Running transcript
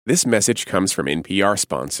This message comes from NPR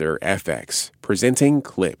sponsor FX, presenting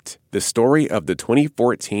Clipped, the story of the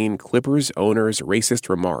 2014 Clippers owner's racist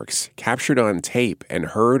remarks captured on tape and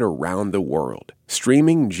heard around the world.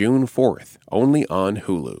 Streaming June 4th, only on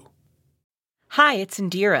Hulu. Hi, it's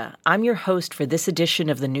Indira. I'm your host for this edition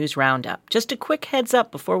of the News Roundup. Just a quick heads up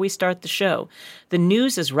before we start the show. The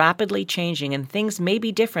news is rapidly changing and things may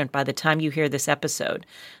be different by the time you hear this episode.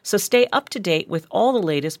 So stay up to date with all the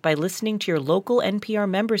latest by listening to your local NPR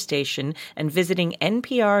member station and visiting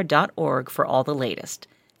npr.org for all the latest.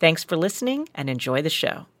 Thanks for listening and enjoy the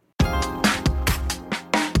show.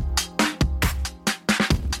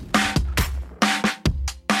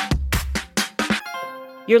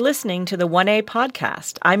 You're listening to the 1A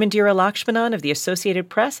podcast. I'm Indira Lakshmanan of the Associated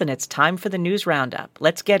Press, and it's time for the News Roundup.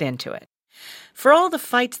 Let's get into it. For all the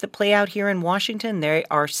fights that play out here in Washington, there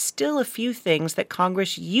are still a few things that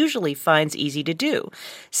Congress usually finds easy to do.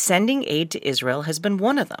 Sending aid to Israel has been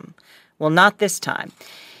one of them. Well, not this time.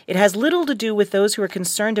 It has little to do with those who are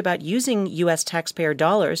concerned about using U.S. taxpayer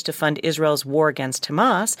dollars to fund Israel's war against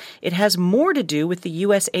Hamas. It has more to do with the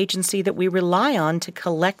U.S. agency that we rely on to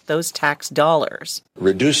collect those tax dollars.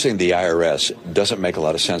 Reducing the IRS doesn't make a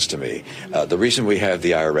lot of sense to me. The reason we have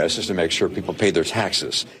the IRS is to make sure people pay their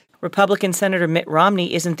taxes. Republican Senator Mitt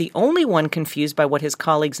Romney isn't the only one confused by what his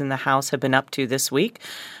colleagues in the House have been up to this week.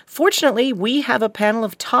 Fortunately, we have a panel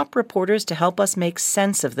of top reporters to help us make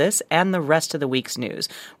sense of this and the rest of the week's news.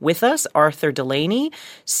 With us, Arthur Delaney,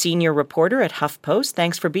 senior reporter at HuffPost.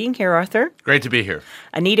 Thanks for being here, Arthur. Great to be here.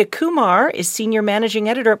 Anita Kumar is senior managing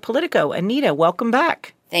editor at Politico. Anita, welcome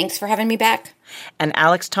back. Thanks for having me back. And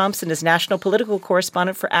Alex Thompson is national political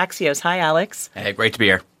correspondent for Axios. Hi, Alex. Hey, great to be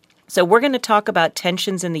here. So we're going to talk about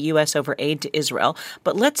tensions in the U.S. over aid to Israel,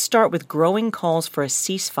 but let's start with growing calls for a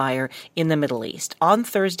ceasefire in the Middle East. On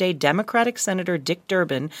Thursday, Democratic Senator Dick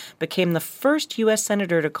Durbin became the first U.S.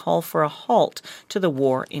 senator to call for a halt to the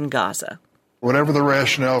war in Gaza. Whatever the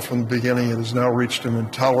rationale from the beginning, it has now reached an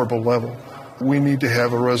intolerable level. We need to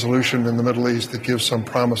have a resolution in the Middle East that gives some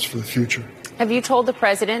promise for the future. Have you told the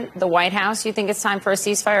president, the White House, you think it's time for a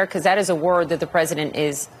ceasefire? Because that is a word that the president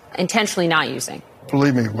is intentionally not using.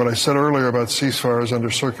 Believe me, what I said earlier about ceasefires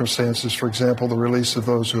under circumstances, for example, the release of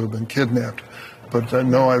those who have been kidnapped. But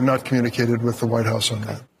no, I have not communicated with the White House on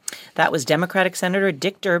that. That was Democratic Senator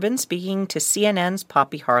Dick Durbin speaking to CNN's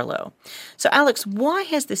Poppy Harlow. So, Alex, why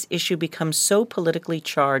has this issue become so politically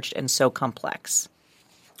charged and so complex?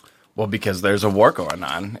 Well, because there's a war going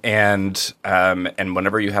on, and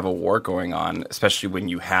whenever you have a war going on, especially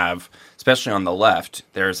on the left,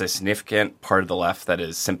 there's a significant part of the left that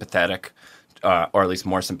is sympathetic, or at least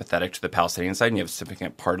more sympathetic to the Palestinian side, and you have a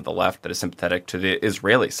significant part of the left that is sympathetic to the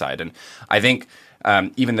Israeli side. And I think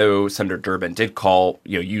even though Senator Durbin did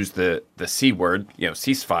use the C word,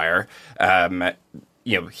 ceasefire,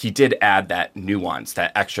 he did add that nuance,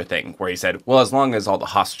 that extra thing where he said, well, as long as all the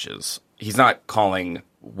hostages, he's not calling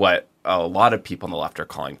what a lot of people on the left are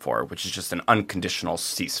calling for, which is just an unconditional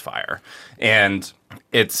ceasefire. And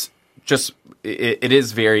it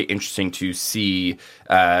is very interesting to see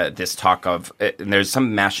this talk of, and there's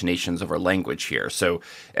some machinations over language here. So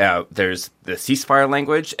there's the ceasefire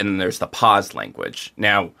language and then there's the pause language.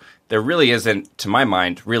 Now, there really isn't, to my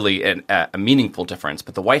mind, really a meaningful difference,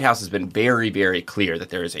 but the White House has been very, very clear that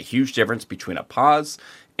there is a huge difference between a pause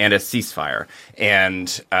and a ceasefire.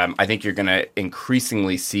 And I think you're going to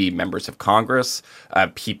increasingly see members of Congress,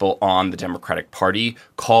 people on the Democratic Party,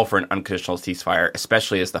 call for an unconditional ceasefire,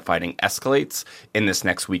 especially as the fighting escalates in this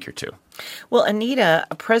next week or two. Well, Anita,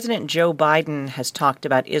 President Joe Biden has talked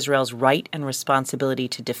about Israel's right and responsibility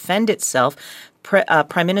to defend itself.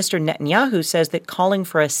 Prime Minister Netanyahu says that calling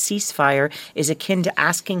for a ceasefire is akin to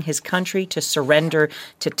asking his country to surrender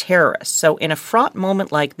to terrorists. So in a fraught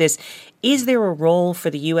moment like this, is there a role for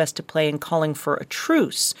the U.S. to play in calling for a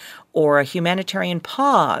truce or a humanitarian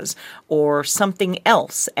pause or something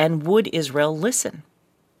else? And would Israel listen?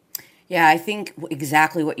 Yeah, I think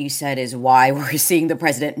exactly what you said is why we're seeing the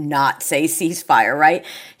president not say ceasefire, right?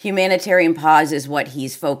 Humanitarian pause is what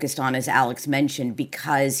he's focused on, as Alex mentioned,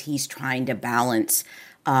 because he's trying to balance,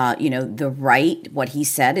 the right. What he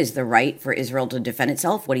said is the right for Israel to defend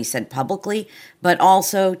itself, what he said publicly, but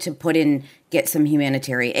also to get some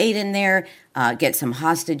humanitarian aid in there, get some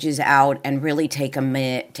hostages out, and really take a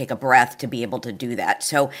minute, take a breath to be able to do that.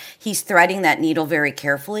 So he's threading that needle very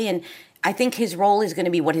carefully. And I think his role is going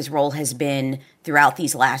to be what his role has been throughout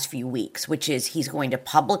these last few weeks, which is he's going to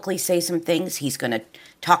publicly say some things. He's going to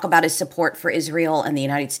talk about his support for Israel and the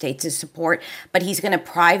United States' support, but he's going to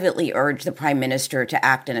privately urge the prime minister to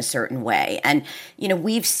act in a certain way. And,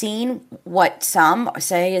 we've seen what some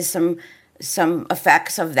say is some some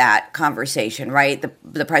effects of that conversation, right?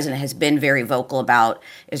 The president has been very vocal about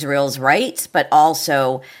Israel's rights, but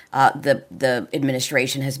also the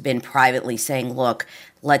administration has been privately saying, look,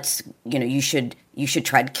 you should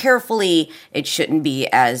tread carefully. It shouldn't be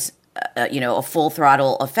as a full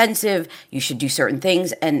throttle offensive. You should do certain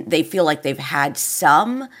things. And they feel like they've had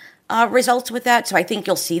some results with that. So I think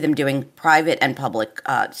you'll see them doing private and public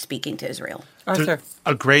speaking to Israel. Arthur.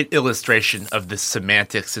 A great illustration of the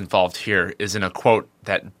semantics involved here is in a quote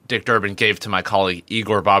that Dick Durbin gave to my colleague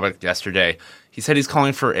Igor Babak yesterday. He said he's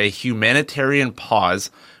calling for a humanitarian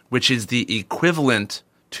pause, which is the equivalent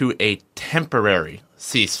to a temporary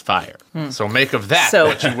ceasefire. So make of that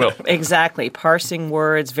what you will. Exactly. Parsing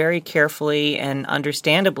words very carefully and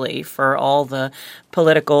understandably for all the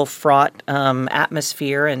political fraught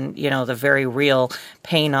atmosphere and, the very real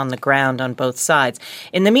pain on the ground on both sides.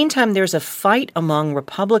 In the meantime, there's a fight among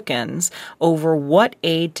Republicans over what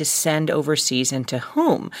aid to send overseas and to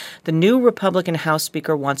whom. The new Republican House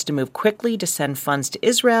Speaker wants to move quickly to send funds to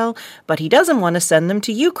Israel, but he doesn't want to send them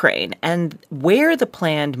to Ukraine. And where the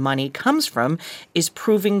planned money comes from is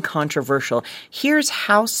proving controversial. Here's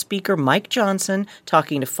House Speaker Mike Johnson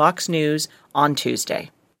talking to Fox News on Tuesday.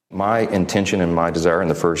 My intention and my desire in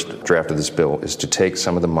the first draft of this bill is to take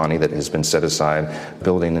some of the money that has been set aside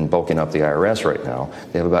building and bulking up the IRS right now.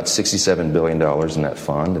 They have about $67 billion in that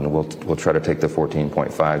fund, and we'll try to take the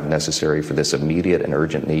 $14.5 necessary for this immediate and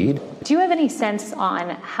urgent need. Do you have any sense on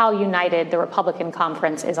how united the Republican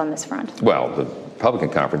conference is on this front? Well, the Republican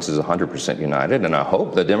conference is 100% united, and I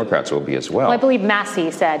hope the Democrats will be as well. Well, I believe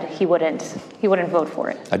Massey said he wouldn't vote for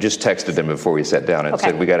it. I just texted them before we sat down and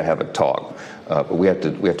said we got to have a talk, but we have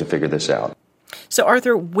to figure this out. So,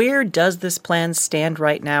 Arthur, where does this plan stand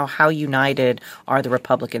right now? How united are the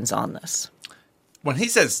Republicans on this? When he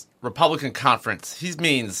says Republican conference, he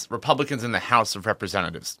means Republicans in the House of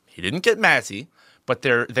Representatives. He didn't get Massey, but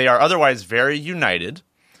they are otherwise very united.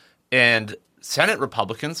 And Senate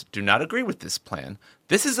Republicans do not agree with this plan.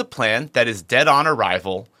 This is a plan that is dead on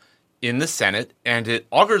arrival in the Senate, and it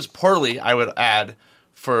augurs poorly, I would add,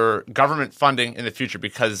 for government funding in the future,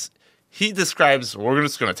 because he describes, we're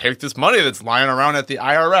just going to take this money that's lying around at the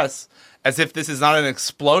IRS as if this is not an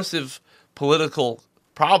explosive political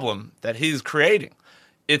problem that he's creating.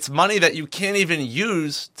 It's money that you can't even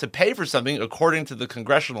use to pay for something, according to the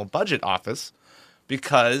Congressional Budget Office,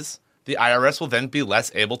 because the IRS will then be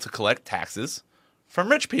less able to collect taxes from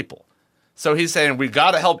rich people. So he's saying we've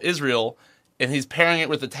got to help Israel, and he's pairing it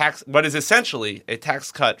with what is essentially a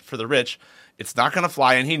tax cut for the rich. It's not going to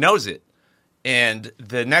fly, and he knows it. And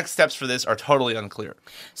the next steps for this are totally unclear.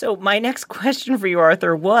 So my next question for you,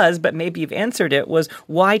 Arthur, was, but maybe you've answered it, was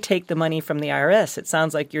why take the money from the IRS? It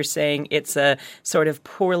sounds like you're saying it's a sort of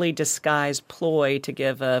poorly disguised ploy to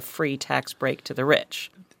give a free tax break to the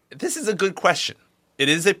rich. This is a good question. It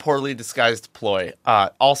is a poorly disguised ploy,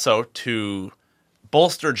 also to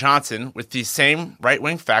bolster Johnson with the same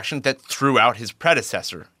right-wing faction that threw out his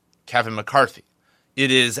predecessor, Kevin McCarthy.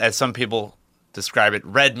 It is, as some people describe it,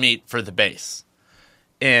 red meat for the base.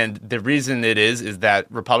 And the reason it is that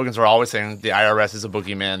Republicans are always saying the IRS is a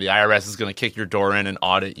boogeyman. The IRS is going to kick your door in and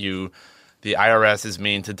audit you. The IRS is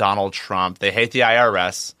mean to Donald Trump. They hate the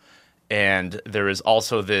IRS. And there is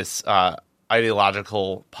also this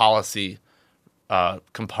ideological policy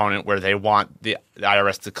component where they want the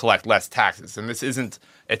IRS to collect less taxes. And this isn't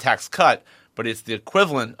a tax cut, but it's the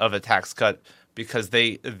equivalent of a tax cut, because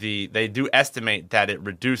they do estimate that it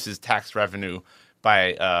reduces tax revenue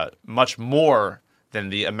by much more than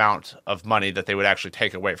the amount of money that they would actually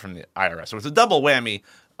take away from the IRS. So it's a double whammy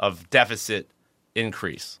of deficit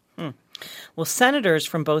increase. Well, senators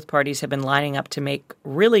from both parties have been lining up to make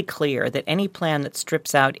really clear that any plan that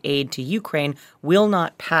strips out aid to Ukraine will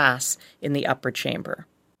not pass in the upper chamber.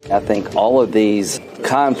 I think all of these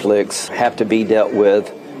conflicts have to be dealt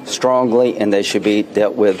with strongly, and they should be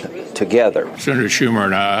dealt with together. Senator Schumer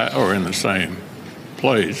and I are in the same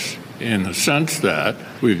place in the sense that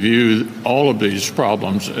we view all of these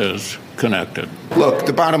problems as connected. Look,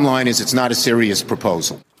 the bottom line is it's not a serious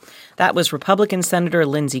proposal. That was Republican Senator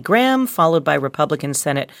Lindsey Graham, followed by Republican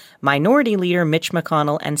Senate Minority Leader Mitch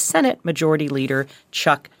McConnell and Senate Majority Leader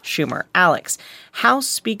Chuck Schumer. Alex, House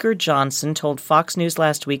Speaker Johnson told Fox News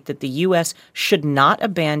last week that the U.S. should not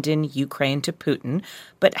abandon Ukraine to Putin.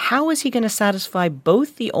 But how is he going to satisfy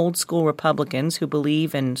both the old-school Republicans who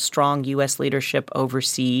believe in strong U.S. leadership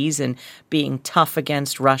overseas and being tough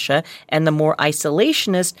against Russia, and the more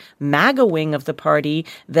isolationist MAGA wing of the party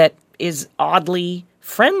that is oddly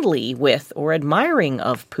friendly with or admiring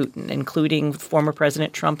of Putin, including former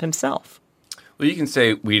President Trump himself? Well, you can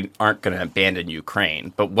say we aren't going to abandon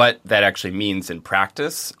Ukraine, but what that actually means in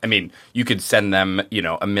practice, I mean, you could send them,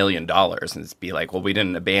 $1 million and be like, well, we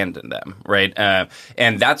didn't abandon them, right?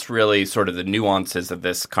 And that's really sort of the nuances of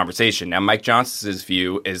this conversation. Now, Mike Johnson's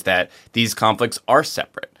view is that these conflicts are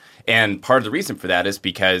separate. And part of the reason for that is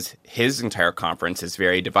because his entire conference is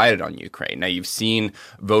very divided on Ukraine. Now, you've seen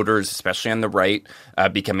voters, especially on the right,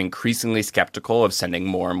 become increasingly skeptical of sending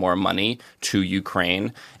more and more money to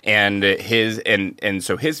Ukraine. And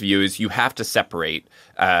so his view is you have to separate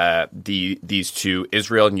these two.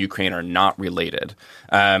 Israel and Ukraine are not related.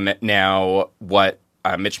 Now, what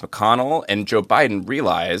Mitch McConnell and Joe Biden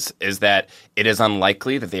realize is that it is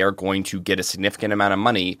unlikely that they are going to get a significant amount of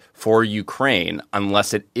money for Ukraine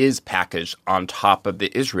unless it is packaged on top of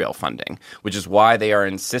the Israel funding, which is why they are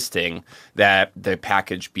insisting that the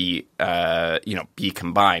package be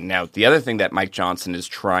combined. Now, the other thing that Mike Johnson is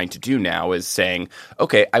trying to do now is saying,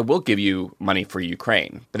 okay, I will give you money for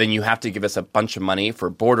Ukraine, but then you have to give us a bunch of money for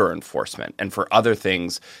border enforcement and for other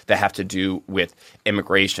things that have to do with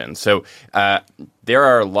immigration. So there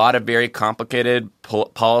are a lot of very complicated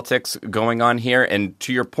politics going on here. And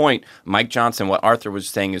to your point, Mike Johnson, what Arthur was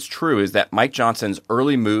saying is true, is that Mike Johnson's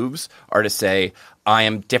early moves are to say, I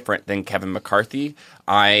am different than Kevin McCarthy,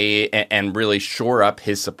 and really shore up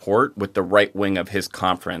his support with the right wing of his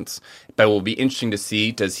conference. But it will be interesting to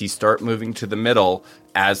see, does he start moving to the middle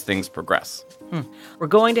as things progress? We're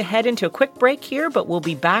going to head into a quick break here, but we'll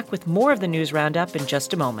be back with more of the News Roundup in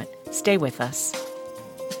just a moment. Stay with us.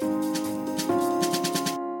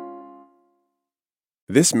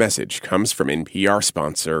 This message comes from NPR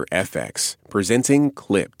sponsor FX, presenting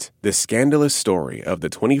Clipped, the scandalous story of the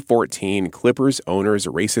 2014 Clippers owner's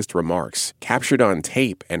racist remarks captured on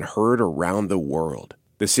tape and heard around the world.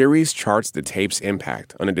 The series charts the tape's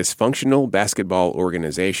impact on a dysfunctional basketball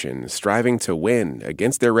organization striving to win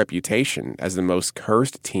against their reputation as the most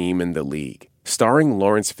cursed team in the league. Starring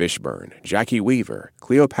Lawrence Fishburne, Jackie Weaver,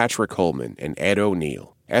 Cleopatra Coleman, and Ed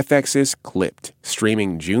O'Neill. FX's Clipped,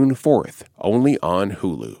 streaming June 4th, only on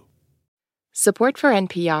Hulu. Support for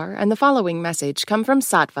NPR and the following message come from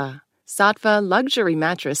Sattva. Sattva luxury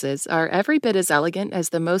mattresses are every bit as elegant as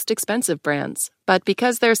the most expensive brands, but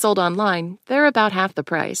because they're sold online, they're about half the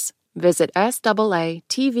price. Visit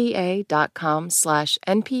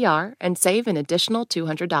SAATVA.com/NPR and save an additional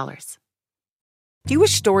 $200. Do you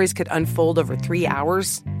wish stories could unfold over 3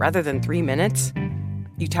 hours rather than 3 minutes?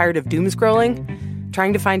 You tired of doom scrolling?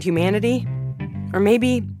 Trying to find humanity? Or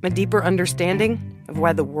maybe a deeper understanding of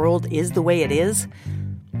why the world is the way it is?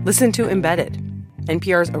 Listen to Embedded,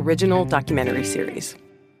 NPR's original documentary series.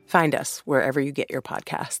 Find us wherever you get your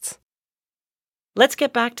podcasts. Let's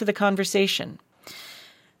get back to the conversation.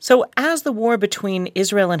 So as the war between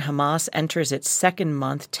Israel and Hamas enters its second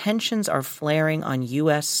month, tensions are flaring on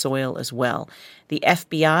U.S. soil as well. The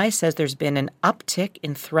FBI says there's been an uptick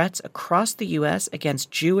in threats across the U.S. against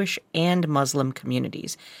Jewish and Muslim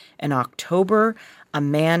communities. In October, a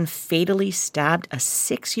man fatally stabbed a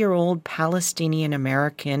 6-year-old Palestinian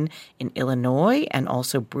American in Illinois and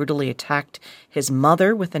also brutally attacked his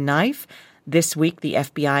mother with a knife. This week, the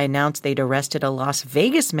FBI announced they'd arrested a Las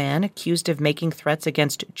Vegas man accused of making threats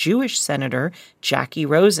against Jewish Senator Jackie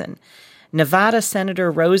Rosen. Nevada Senator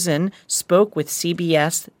Rosen spoke with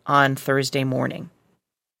CBS on Thursday morning.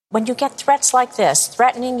 When you get threats like this,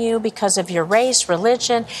 threatening you because of your race,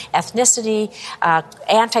 religion, ethnicity,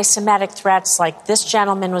 anti-Semitic threats like this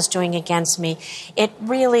gentleman was doing against me, it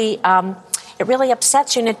really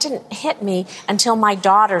upsets you, and it didn't hit me until my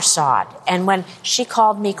daughter saw it. And when she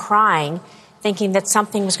called me crying, thinking that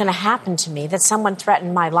something was going to happen to me, that someone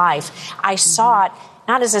threatened my life, I saw it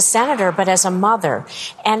not as a senator, but as a mother.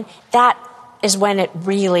 And that is when it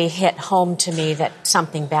really hit home to me that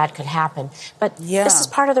something bad could happen. But This is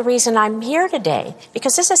part of the reason I'm here today,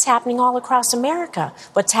 because this is happening all across America.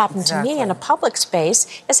 What's happened to me in a public space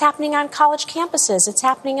is happening on college campuses. It's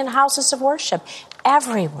happening in houses of worship,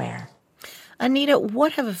 everywhere. Anita,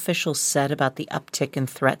 what have officials said about the uptick in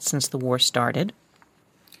threats since the war started?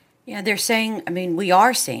 Yeah, they're saying, we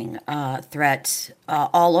are seeing threats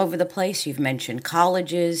all over the place. You've mentioned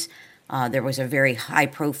colleges. There was a very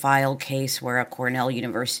high-profile case where a Cornell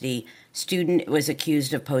University student was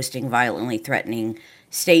accused of posting violently threatening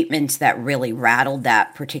statements that really rattled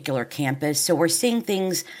that particular campus. So we're seeing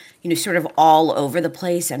things, sort of all over the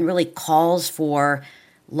place, and really calls for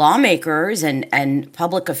lawmakers and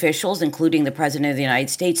public officials, including the President of the United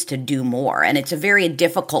States, to do more. And it's a very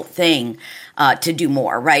difficult thing to do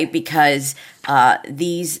more, right? Because a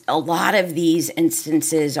lot of these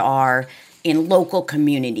instances are in local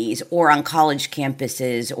communities or on college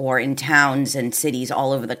campuses or in towns and cities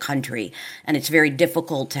all over the country. And it's very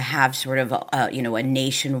difficult to have sort of a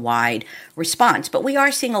nationwide response. But we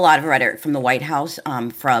are seeing a lot of rhetoric from the White House,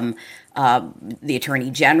 from the Attorney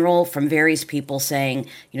General, from various people saying,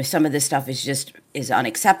 some of this stuff is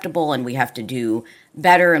unacceptable and we have to do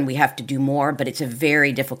better and we have to do more, but it's a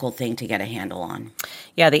very difficult thing to get a handle on.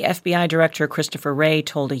 Yeah, the FBI Director Christopher Wray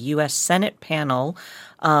told a U.S. Senate panel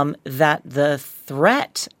that the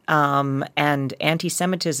threat and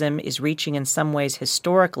anti-Semitism is reaching in some ways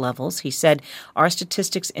historic levels. He said, our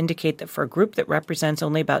statistics indicate that for a group that represents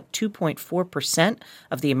only about 2.4%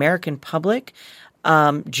 of the American public,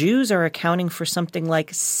 Jews are accounting for something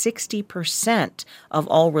like 60% of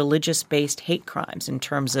all religious-based hate crimes in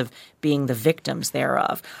terms of being the victims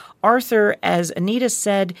thereof. Arthur, as Anita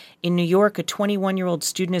said, in New York, a 21-year-old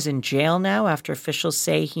student is in jail now after officials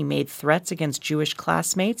say he made threats against Jewish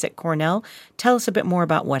classmates at Cornell. Tell us a bit more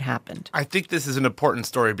about what happened. I think this is an important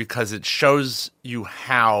story because it shows you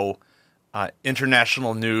how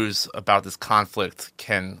international news about this conflict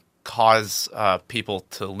can cause people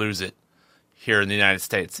to lose it here in the United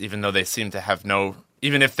States, even if they seem to have no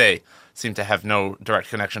direct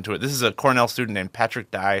connection to it. This is a Cornell student named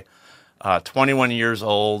Patrick Dye, 21 years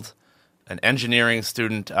old, an engineering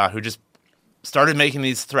student who just started making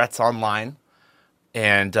these threats online.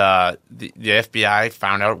 And the FBI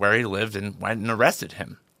found out where he lived and went and arrested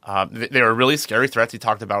him. They were really scary threats. He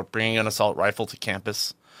talked about bringing an assault rifle to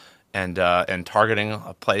campus and targeting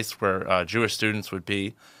a place where Jewish students would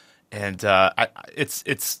be. And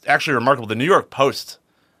it's actually remarkable. The New York Post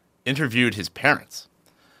interviewed his parents,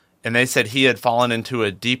 and they said he had fallen into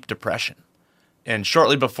a deep depression. And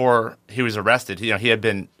shortly before he was arrested, he had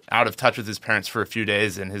been out of touch with his parents for a few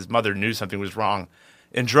days, and his mother knew something was wrong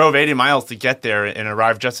and drove 80 miles to get there and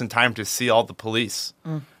arrived just in time to see all the police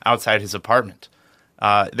outside his apartment.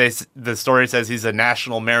 The story says he's a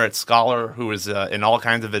National Merit Scholar who was in all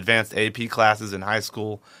kinds of advanced AP classes in high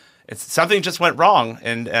school. Something just went wrong,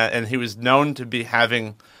 and he was known to be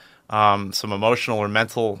having some emotional or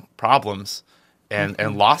mental problems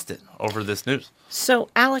and lost it over this news. So,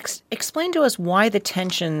 Alex, explain to us why the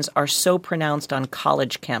tensions are so pronounced on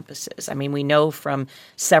college campuses. I mean, we know from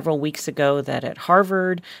several weeks ago that at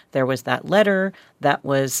Harvard there was that letter that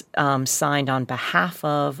was signed on behalf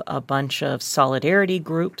of a bunch of solidarity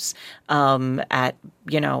groups. At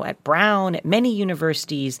Brown, at many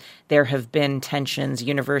universities, there have been tensions.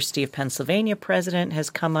 University of Pennsylvania president has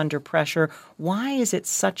come under pressure. Why is it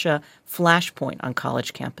such a flashpoint on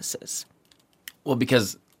college campuses? Well,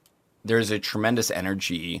 because there's a tremendous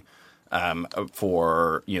energy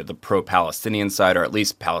for the pro-Palestinian side, or at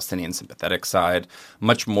least Palestinian sympathetic side,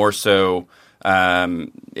 much more so,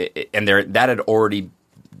 and that had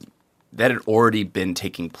already been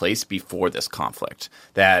taking place before this conflict.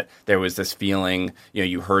 That there was this feeling,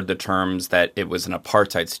 you heard the terms that it was an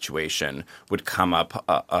apartheid situation would come up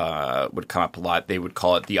a lot. They would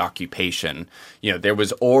call it the occupation. There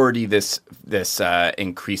was already this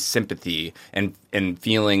increased sympathy and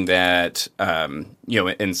feeling that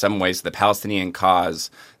in some ways the Palestinian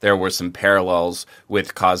cause, there were some parallels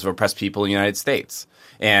with cause of oppressed people in the United States,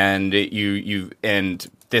 and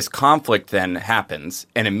this conflict then happens,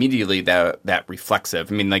 and immediately that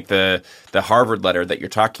reflexive. I mean, like the Harvard letter that you're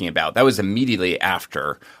talking about, that was immediately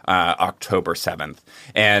after October 7th.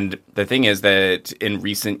 And the thing is that in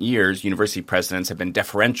recent years, university presidents have been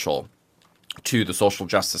deferential to the social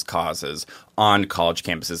justice causes on college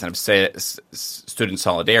campuses and have stood in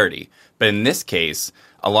solidarity. But in this case,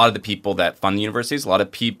 a lot of the people that fund the universities, a lot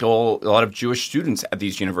of Jewish students at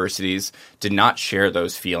these universities did not share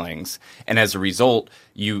those feelings. And as a result,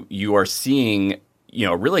 you are seeing,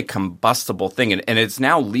 a really combustible thing. And it's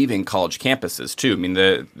now leaving college campuses too. I mean,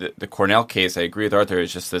 the Cornell case, I agree with Arthur,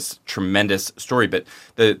 is just this tremendous story. But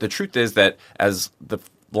the truth is that as the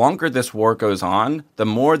longer this war goes on, the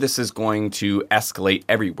more this is going to escalate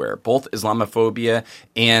everywhere, both Islamophobia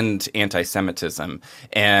and anti-Semitism.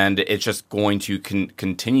 And it's just going to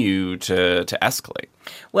continue to escalate.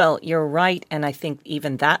 Well, you're right, and I think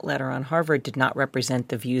even that letter on Harvard did not represent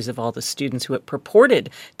the views of all the students who it purported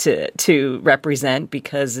to represent,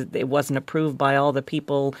 because it wasn't approved by all the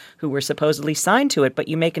people who were supposedly signed to it. But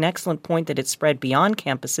you make an excellent point that it spread beyond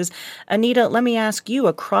campuses. Anita, let me ask you,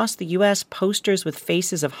 across the U.S., posters with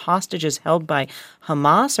faces of hostages held by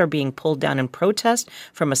Hamas are being pulled down in protest,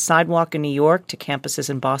 from a sidewalk in New York to campuses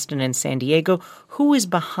in Boston and San Diego. Who is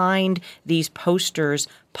behind these posters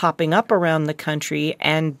popping up around the country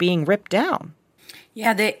and being ripped down?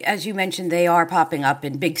 Yeah, as you mentioned, they are popping up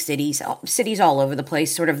in big cities all over the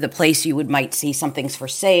place, sort of the place you might see something's for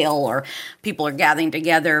sale or people are gathering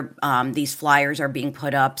together. These flyers are being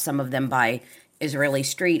put up, some of them by Israeli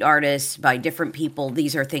street artists, by different people.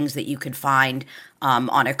 These are things that you could find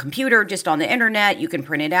on a computer, just on the internet. You can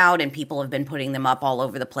print it out, and people have been putting them up all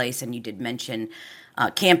over the place. And you did mention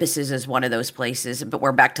campuses as one of those places, but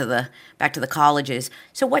we're back to the colleges.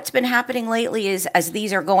 So what's been happening lately is, as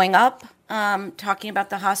these are going up, talking about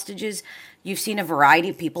the hostages, you've seen a variety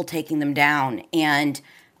of people taking them down, and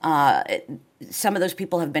some of those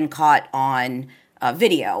people have been caught on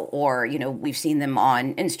video, or we've seen them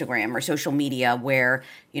on Instagram or social media, where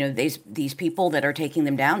these people that are taking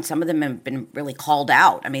them down, some of them have been really called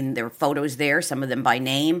out. I mean, there are photos there, some of them by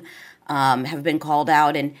name have been called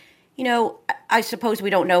out, and I suppose we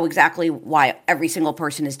don't know exactly why every single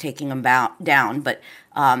person is taking them down, but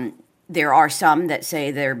there are some that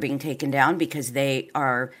say they're being taken down because they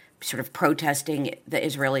are sort of protesting the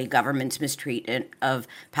Israeli government's mistreatment of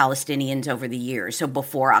Palestinians over the years, so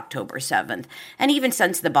before October 7th, and even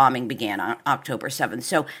since the bombing began on October 7th.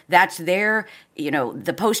 So that's the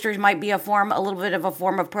posters might be a little bit of a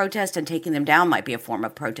form of protest, and taking them down might be a form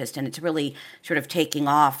of protest, and it's really sort of taking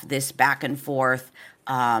off this back and forth,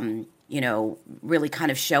 really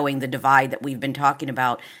kind of showing the divide that we've been talking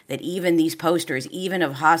about, that even these posters, even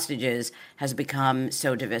of hostages, has become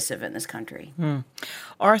so divisive in this country.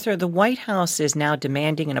 Arthur, the White House is now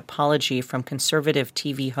demanding an apology from conservative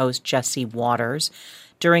TV host Jesse Waters.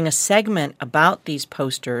 During a segment about these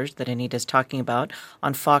posters that Anita's talking about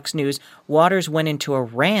on Fox News, Waters went into a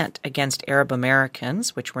rant against Arab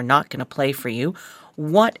Americans, which we're not going to play for you.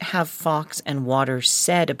 What have Fox and Waters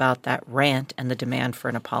said about that rant and the demand for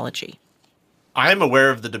an apology? I am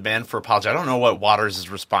aware of the demand for apology. I don't know what Waters'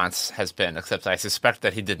 response has been, except I suspect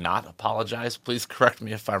that he did not apologize. Please correct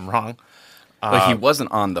me if I'm wrong. But he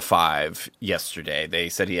wasn't on the 5 yesterday. They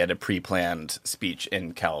said he had a pre-planned speech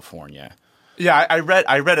in California. Yeah, I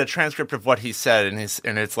read a transcript of what he said, and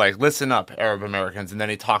it's like, listen up, Arab Americans, and then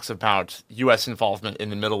he talks about U.S. involvement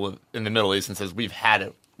in the Middle East and says, we've had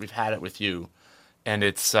it with you, and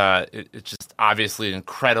it's just obviously an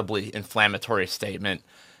incredibly inflammatory statement,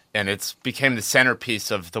 and it's became the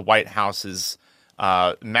centerpiece of the White House's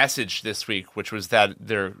message this week, which was that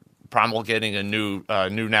they're promulgating a new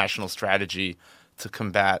national strategy to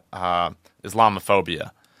combat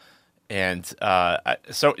Islamophobia. And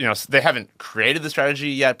so they haven't created the strategy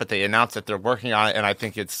yet, but they announced that they're working on it. And I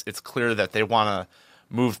think it's clear that they want to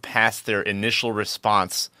move past their initial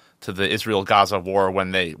response to the Israel-Gaza war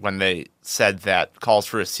when they said that calls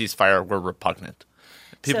for a ceasefire were repugnant.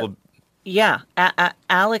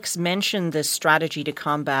 Alex mentioned this strategy to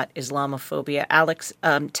combat Islamophobia. Alex,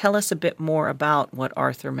 tell us a bit more about what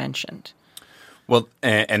Arthur mentioned. Well,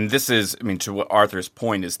 and this is, to what Arthur's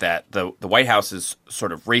point is that the White House is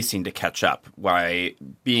sort of racing to catch up by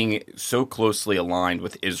being so closely aligned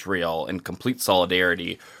with Israel in complete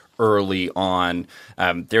solidarity early on.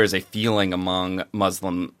 There is a feeling among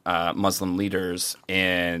Muslim leaders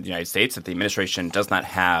in the United States that the administration does not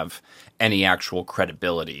have any actual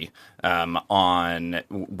credibility on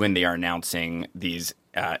when they are announcing these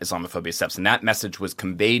Islamophobia steps. And that message was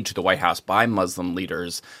conveyed to the White House by Muslim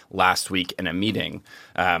leaders last week in a meeting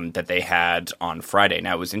that they had on Friday.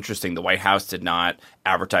 Now, it was interesting. The White House did not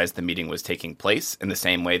advertise the meeting was taking place in the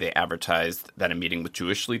same way they advertised that a meeting with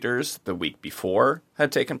Jewish leaders the week before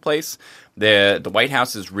had taken place. The White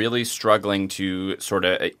House is really struggling to sort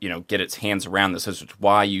of, get its hands around this. This is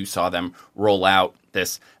why you saw them roll out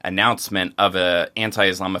this announcement of an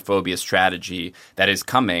anti-Islamophobia strategy that is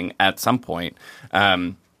coming at some point.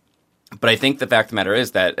 But I think the fact of the matter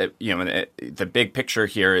is that, the big picture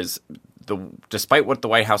here is despite what the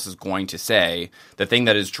White House is going to say, the thing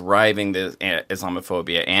that is driving the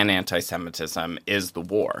Islamophobia and anti-Semitism is the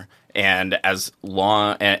war. And as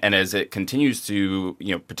it continues to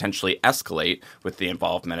potentially escalate with the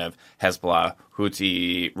involvement of Hezbollah,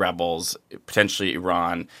 Houthi rebels, potentially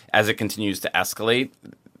Iran, as it continues to escalate,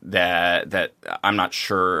 that I'm not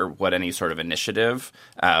sure what any sort of initiative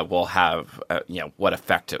will have, what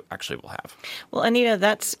effect it actually will have. Well, Anita,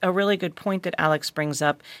 that's a really good point that Alex brings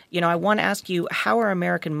up. I want to ask you, how are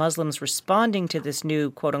American Muslims responding to this new,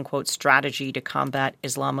 quote-unquote, strategy to combat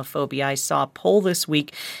Islamophobia? I saw a poll this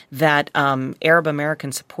week that Arab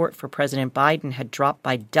American support for President Biden had dropped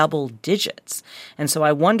by double digits. And so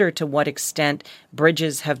I wonder to what extent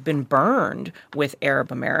bridges have been burned with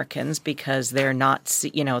Arab Americans because they're not,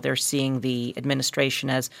 they're seeing the administration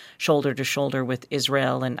as shoulder to shoulder with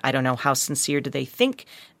Israel. And I don't know, how sincere do they think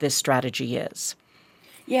this strategy is?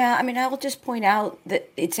 Yeah, I mean, I will just point out that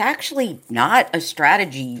it's actually not a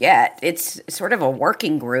strategy yet. It's sort of a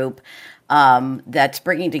working group that's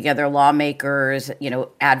bringing together lawmakers,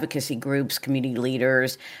 advocacy groups, community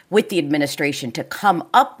leaders with the administration to come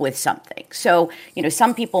up with something. So,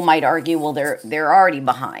 some people might argue, well, they're already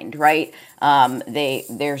behind, right?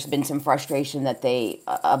 There's been some frustration that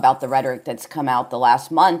about the rhetoric that's come out the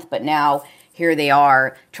last month, but now here they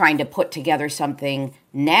are trying to put together something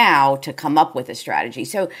now to come up with a strategy.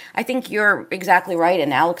 So I think you're exactly right,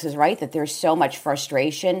 and Alex is right, that there's so much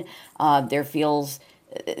frustration. There feels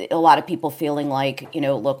a lot of people feeling like,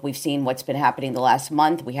 look, we've seen what's been happening the last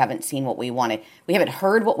month. We haven't seen what we want to, we haven't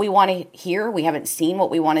heard what we want to hear. We haven't seen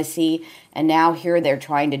what we want to see. And now here they're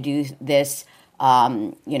trying to do this,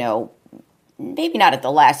 maybe not at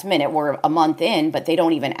the last minute, we're a month in, but they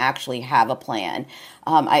don't even actually have a plan.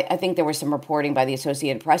 I think there was some reporting by the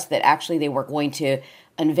Associated Press that actually they were going to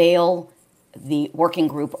unveil the working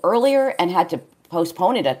group earlier and had to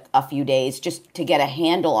postpone it a few days just to get a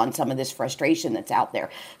handle on some of this frustration that's out there.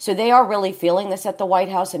 So they are really feeling this at the White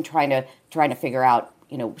House and trying to figure out,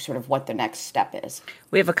 sort of what the next step is.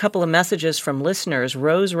 We have a couple of messages from listeners.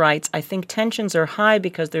 Rose writes, I think tensions are high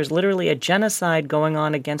because there's literally a genocide going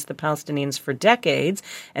on against the Palestinians for decades.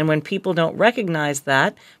 And when people don't recognize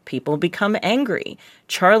that, people become angry.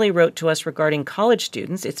 Charlie wrote to us regarding college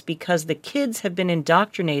students. It's because the kids have been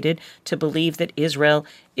indoctrinated to believe that Israel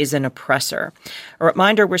is an oppressor. A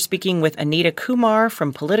reminder, we're speaking with Anita Kumar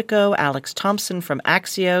from Politico, Alex Thompson from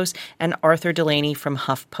Axios, and Arthur Delaney from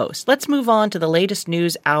HuffPost. Let's move on to the latest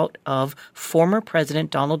news out of former President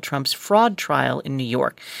Donald Trump's fraud trial in New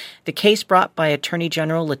York. The case brought by Attorney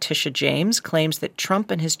General Letitia James claims that Trump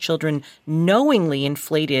and his children knowingly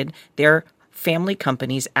inflated their family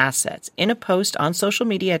company's assets. In a post on social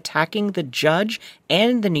media attacking the judge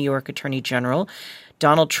and the New York Attorney General,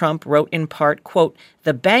 Donald Trump wrote in part, quote,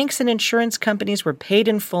 the banks and insurance companies were paid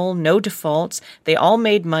in full, no defaults. They all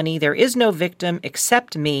made money. There is no victim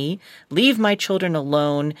except me. Leave my children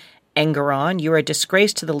alone. Engoron, you're a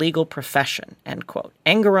disgrace to the legal profession, end quote.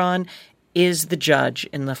 Engoron is the judge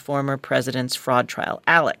in the former president's fraud trial.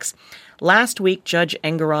 Alex, last week, Judge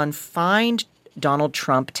Engoron fined Donald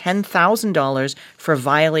Trump $10,000 for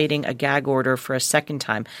violating a gag order for a second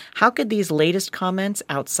time. How could these latest comments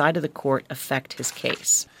outside of the court affect his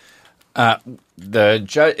case? The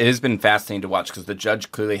judge, it has been fascinating to watch because the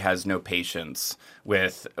judge clearly has no patience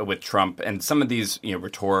with Trump and some of these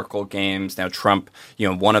rhetorical games. Now Trump,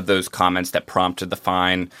 one of those comments that prompted the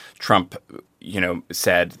fine, Trump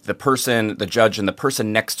said the judge and the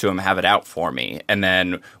person next to him have it out for me. And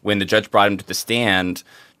then when the judge brought him to the stand,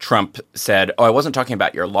 Trump said, oh, I wasn't talking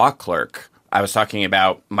about your law clerk. I was talking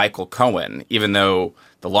about Michael Cohen, even though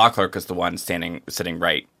the law clerk is the one sitting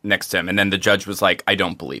right next to him. And then the judge was like, I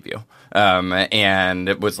don't believe you. And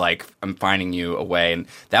it was like, I'm fining you away. And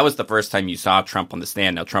that was the first time you saw Trump on the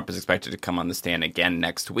stand. Now, Trump is expected to come on the stand again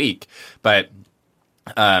next week. But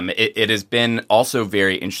it has been also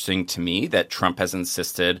very interesting to me that Trump has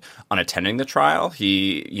insisted on attending the trial.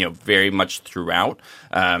 He, very much throughout,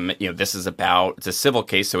 this is it's a civil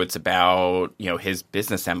case, so it's about, his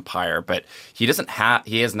business empire, but he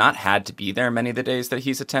has not had to be there many of the days that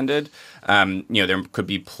he's attended. There could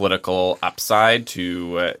be political upside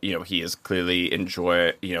to, he has clearly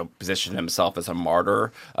positioned himself as a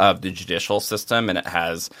martyr of the judicial system, and it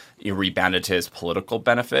has rebounded to his political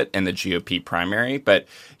benefit in the GOP primary. But,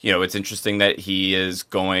 it's interesting that he is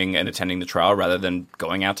going and attending the trial rather than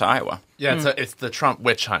going out to Iowa. Yeah, it's the Trump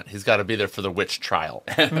witch hunt. He's got to be there for the witch trial.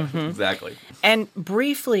 Mm-hmm. Exactly. And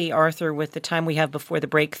briefly, Arthur, with the time we have before the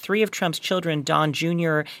break, 3 of Trump's children, Don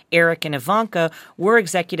Jr., Eric, and Ivanka, were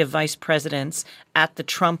executive vice presidents at the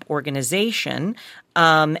Trump Organization.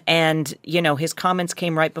 And, his comments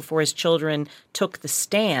came right before his children took the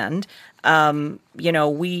stand.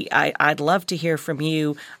 I'd love to hear from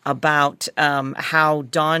you about how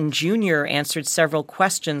Don Jr. answered several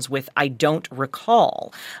questions with "I don't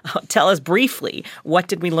recall." Tell us briefly, what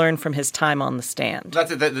did we learn from his time on the stand?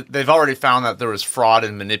 They've already found that there was fraud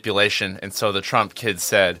and manipulation, and so the Trump kids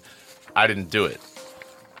said, "I didn't do it."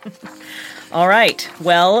 All right.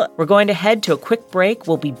 Well, we're going to head to a quick break.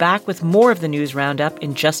 We'll be back with more of the News Roundup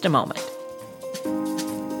in just a moment.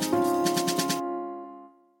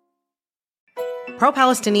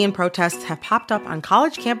 Pro-Palestinian protests have popped up on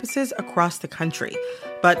college campuses across the country.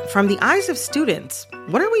 But from the eyes of students,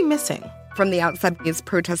 what are we missing? From the outside, these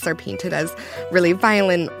protests are painted as really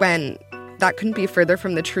violent when that couldn't be further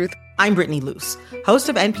from the truth. I'm Brittany Luce, host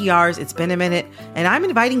of NPR's It's Been a Minute, and I'm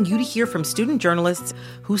inviting you to hear from student journalists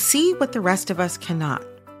who see what the rest of us cannot.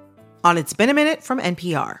 On It's Been a Minute from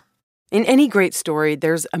NPR. In any great story,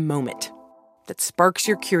 there's a moment. that sparks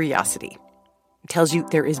your curiosity. It tells you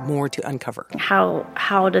there is more to uncover.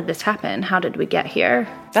 How did this happen? How did we get here?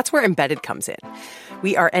 That's where Embedded comes in.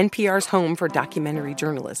 We are NPR's home for documentary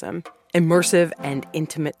journalism, immersive and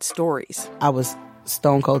intimate stories. I was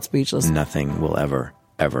stone cold speechless. Nothing will ever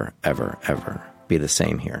be the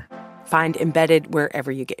same here. Find Embedded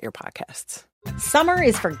wherever you get your podcasts. Summer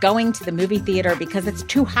is for going to the movie theater because it's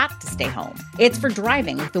too hot to stay home. It's for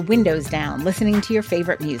driving with the windows down, listening to your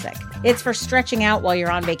favorite music. It's for stretching out while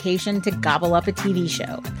you're on vacation to gobble up a TV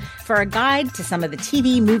show. For a guide to some of the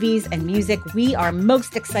TV, movies, and music we are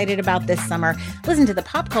most excited about this summer, listen to the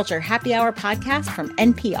Pop Culture Happy Hour podcast from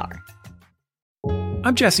NPR.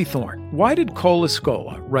 I'm Jesse Thorne. Why did Cola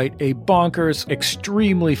Scola write a bonkers,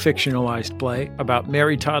 extremely fictionalized play about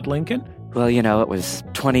Mary Todd Lincoln? Well, you know, it was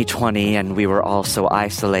 2020 and we were all so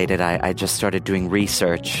isolated. I just started doing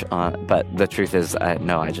research, but the truth is,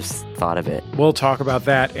 no, I just thought of it. We'll talk about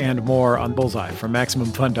that and more on Bullseye from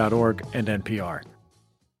MaximumFun.org and NPR.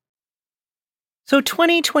 So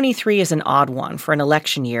 2023 is an odd one for an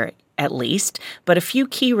election year, at least, but a few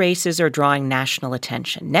key races are drawing national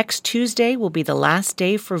attention. Next Tuesday will be the last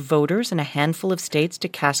day for voters in a handful of states to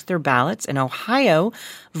cast their ballots. In Ohio,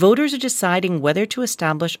 voters are deciding whether to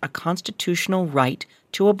establish a constitutional right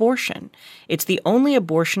to abortion. It's the only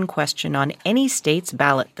abortion question on any state's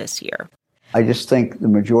ballot this year. I just think the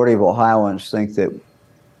majority of Ohioans think that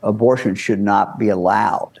abortion should not be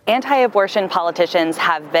allowed. Anti-abortion politicians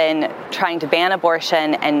have been trying to ban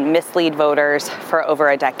abortion and mislead voters for over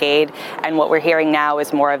a decade, and what we're hearing now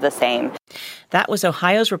is more of the same. That was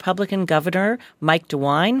Ohio's Republican Governor Mike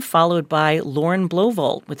DeWine, followed by Lauren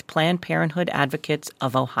Blovold with Planned Parenthood Advocates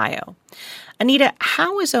of Ohio. Anita,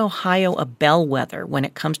 how is Ohio a bellwether when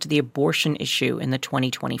it comes to the abortion issue in the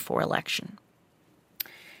 2024 election?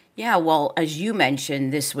 Yeah, well, as you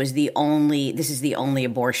mentioned, this is the only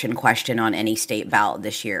abortion question on any state ballot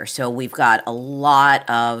this year. So we've got a lot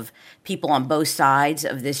of people on both sides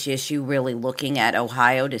of this issue really looking at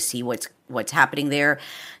Ohio to see what's happening there.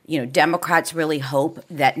 You know, Democrats really hope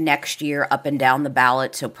that next year up and down the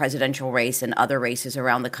ballot, so presidential race and other races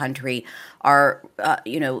around the country are,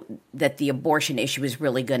 that the abortion issue is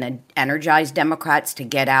really going to energize Democrats to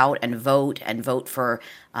get out and vote for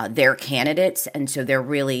their candidates. And so they're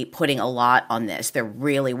really putting a lot on this. They're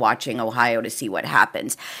really watching Ohio to see what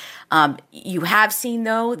happens. You have seen,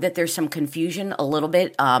 though, that there's some confusion a little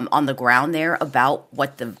bit on the ground there about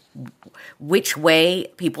which way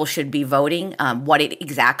people should be voting, what it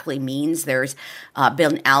exactly means. There's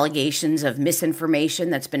been allegations of misinformation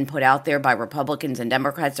that's been put out there by Republicans and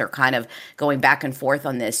Democrats. They're kind of going back and forth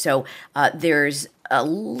on this. So there's a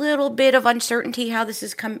little bit of uncertainty how this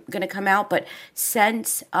is going to come out. But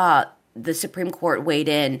since the Supreme Court weighed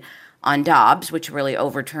in on Dobbs, which really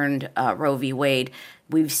overturned Roe v. Wade,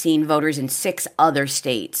 we've seen voters in 6 other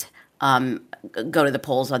states go to the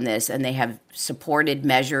polls on this, and they have supported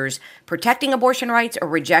measures protecting abortion rights or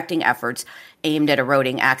rejecting efforts aimed at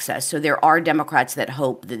eroding access. So there are Democrats that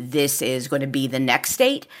hope that this is going to be the next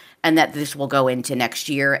state and that this will go into next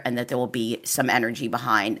year and that there will be some energy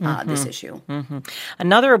behind this issue. Mm-hmm.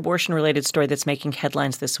 Another abortion-related story that's making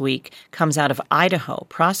headlines this week comes out of Idaho.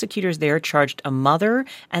 Prosecutors there charged a mother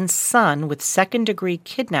and son with second-degree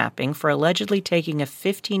kidnapping for allegedly taking a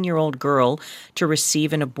 15-year-old girl to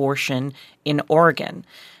receive an abortion in Oregon.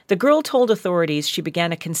 The girl told authorities she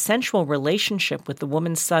began a consensual relationship with the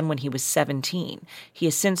woman's son when he was 17. He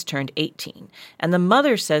has since turned 18. And the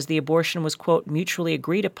mother says the abortion was, quote, mutually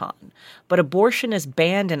agreed upon. But abortion is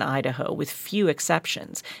banned in Idaho with few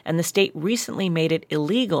exceptions, and the state recently made it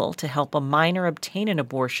illegal to help a minor obtain an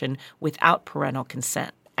abortion without parental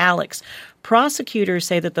consent. Alex, prosecutors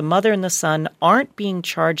say that the mother and the son aren't being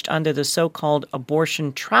charged under the so-called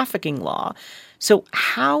abortion trafficking law. So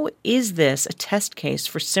how is this a test case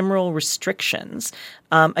for similar restrictions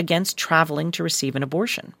against traveling to receive an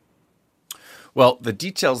abortion? Well, the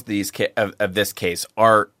details of this case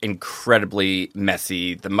are incredibly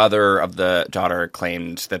messy. The mother of the daughter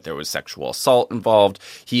claimed that there was sexual assault involved.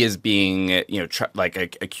 He is being,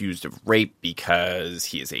 accused of rape because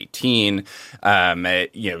he is 18.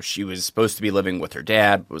 She was supposed to be living with her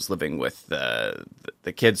dad, but was living with the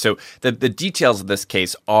kids. So the details of this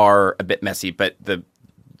case are a bit messy, but the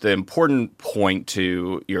important point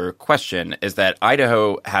to your question is that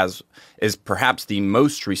Idaho is perhaps the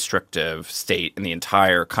most restrictive state in the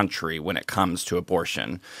entire country when it comes to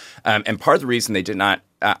abortion. And part of the reason they did not,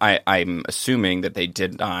 I'm assuming that they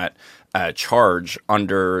did not charge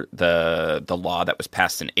under the law that was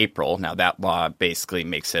passed in April. Now, that law basically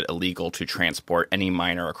makes it illegal to transport any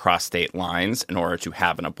minor across state lines in order to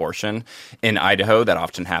have an abortion. In Idaho, that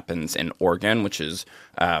often happens in Oregon, which is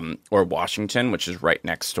or Washington, which is right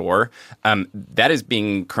next door. That is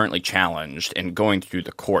being currently challenged and going through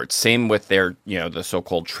the courts. Same with their, the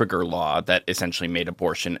so-called trigger law that essentially made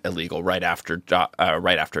abortion illegal right after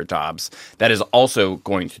Dobbs. That is also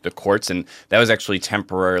going through the courts, and that was actually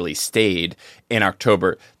temporarily stayed in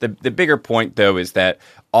October. The bigger point, though, is that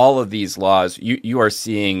all of these laws, you are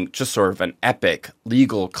seeing just sort of an epic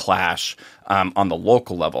legal clash on the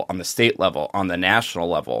local level, on the state level, on the national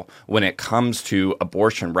level when it comes to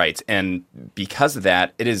abortion rights. And because of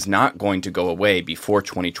that, it is not going to go away before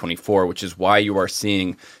 2024, which is why you are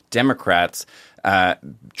seeing Democrats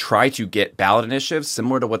try to get ballot initiatives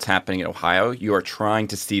similar to what's happening in Ohio. You are trying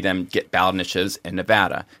to see them get ballot initiatives in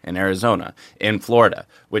Nevada, in Arizona, in Florida,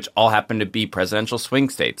 which all happen to be presidential swing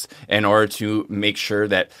states, in order to make sure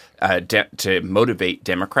that to motivate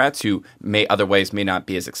Democrats who may not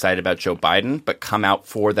be as excited about Joe Biden, but come out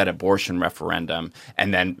for that abortion referendum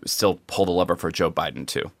and then still pull the lever for Joe Biden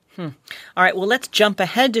too. All right, well, let's jump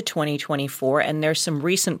ahead to 2024, and there's some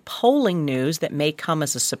recent polling news that may come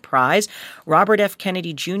as a surprise. Robert F.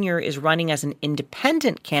 Kennedy Jr. is running as an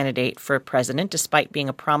independent candidate for president, despite being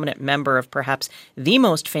a prominent member of perhaps the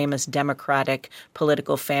most famous Democratic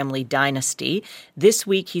political family dynasty. This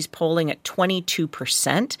week, he's polling at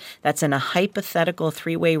 22%. That's in a hypothetical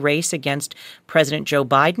three-way race against President Joe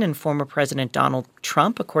Biden and former President Donald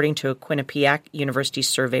Trump, according to a Quinnipiac University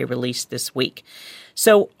survey released this week.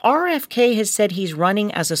 So RFK has said he's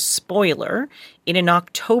running as a spoiler. In an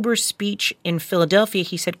October speech in Philadelphia,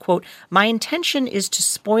 he said, quote, "My intention is to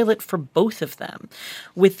spoil it for both of them."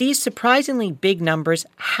 With these surprisingly big numbers,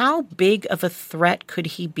 how big of a threat could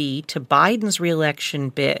he be to Biden's reelection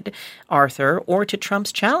bid, Arthur, or to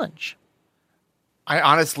Trump's challenge? I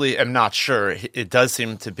honestly am not sure. It does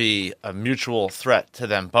seem to be a mutual threat to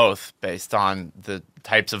them both based on the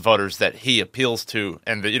types of voters that he appeals to.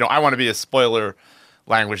 And, I want to be a spoiler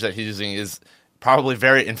language that he's using is probably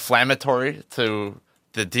very inflammatory to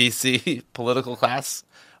the D.C. political class.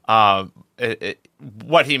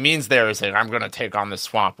 What he means there is saying, I'm going to take on the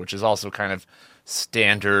swamp, which is also kind of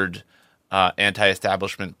standard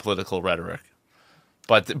anti-establishment political rhetoric.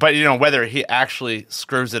 But whether he actually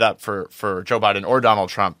screws it up for Joe Biden or Donald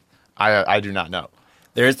Trump, I do not know.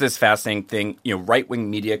 There's this fascinating thing, right-wing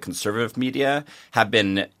media, conservative media have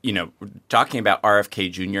been, talking about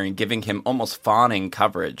RFK Jr. and giving him almost fawning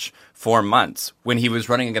coverage for months when he was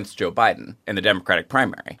running against Joe Biden in the Democratic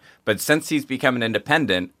primary. But since he's become an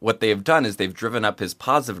independent, what they have done is they've driven up his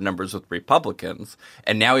positive numbers with Republicans,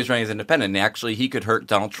 and now he's running as independent. And actually, he could hurt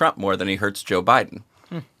Donald Trump more than he hurts Joe Biden.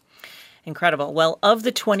 Incredible. Well, of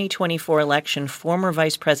the 2024 election, former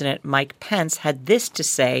Vice President Mike Pence had this to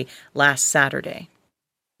say last Saturday.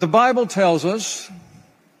 The Bible tells us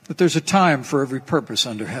that there's a time for every purpose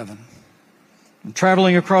under heaven. And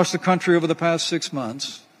traveling across the country over the past 6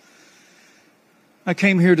 months, I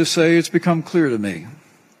came here to say it's become clear to me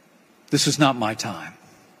this is not my time.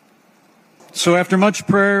 So after much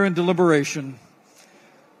prayer and deliberation,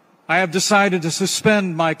 I have decided to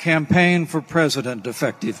suspend my campaign for president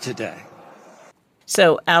effective today.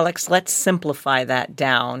 So, Alex, let's simplify that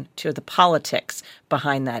down to the politics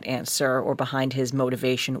behind that answer or behind his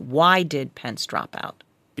motivation. Why did Pence drop out?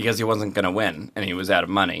 Because he wasn't going to win, and he was out of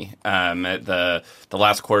money. The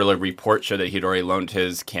last quarterly report showed that he'd already loaned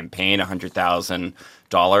his campaign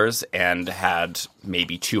 $100,000 and had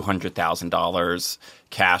maybe $200,000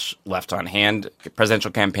 cash left on hand.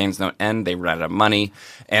 Presidential campaigns don't end. They run out of money.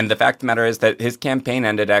 And the fact of the matter is that his campaign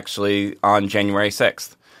ended actually on January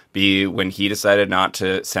 6th. When he decided not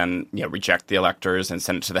to reject the electors and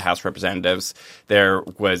send it to the House of Representatives, there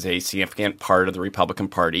was a significant part of the Republican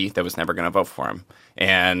Party that was never going to vote for him.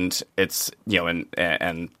 And it's,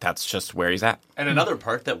 and that's just where he's at. And another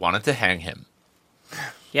part that wanted to hang him.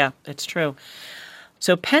 Yeah, it's true.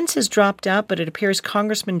 So Pence has dropped out, but it appears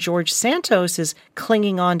Congressman George Santos is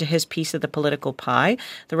clinging on to his piece of the political pie.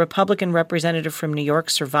 The Republican representative from New York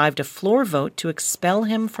survived a floor vote to expel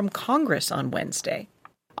him from Congress on Wednesday.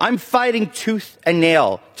 I'm fighting tooth and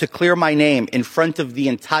nail to clear my name in front of the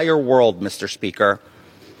entire world, Mr. Speaker.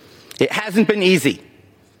 It hasn't been easy,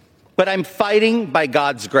 but I'm fighting by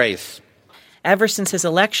God's grace. Ever since his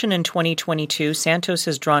election in 2022, Santos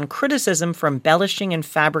has drawn criticism for embellishing and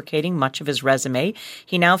fabricating much of his resume.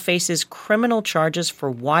 He now faces criminal charges for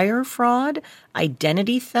wire fraud,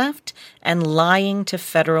 identity theft, and lying to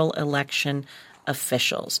federal election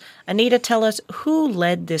officials. Anita, tell us who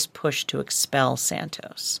led this push to expel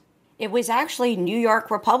Santos. It was actually New York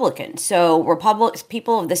Republicans. So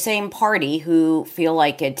people of the same party who feel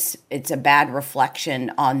like it's a bad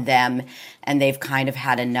reflection on them and they've kind of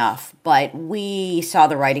had enough. But we saw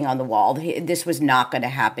the writing on the wall. This was not going to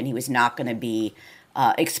happen. He was not going to be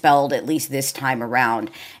expelled, at least this time around.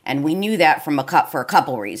 And we knew that for a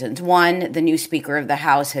couple reasons. One, the new Speaker of the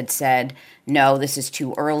House had said, no, this is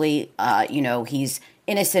too early. He's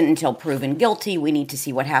innocent until proven guilty. We need to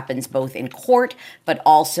see what happens both in court, but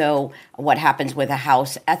also what happens with a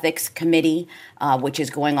House Ethics Committee, which is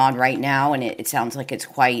going on right now. And it sounds like it's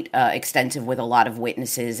quite extensive with a lot of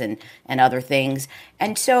witnesses and other things.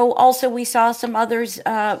 And so also we saw some others,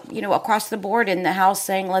 across the board in the House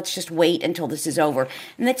saying, let's just wait until this is over.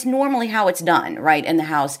 And that's normally how it's done, right? In the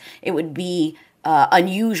House, it would be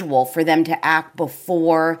unusual for them to act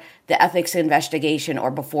before the ethics investigation or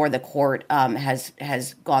before the court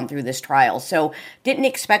has gone through this trial. So didn't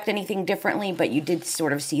expect anything differently, but you did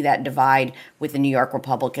sort of see that divide with the New York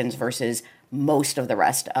Republicans versus most of the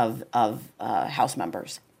rest of House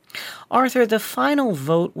members. Arthur, the final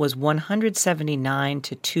vote was 179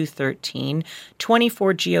 to 213.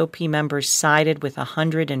 24 GOP members sided with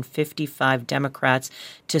 155 Democrats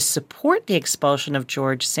to support the expulsion of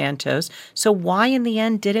George Santos. So why in the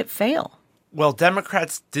end did it fail? Well,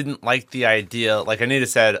 Democrats didn't like the idea, like Anita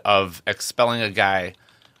said, of expelling a guy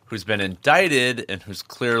who's been indicted and who's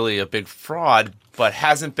clearly a big fraud, but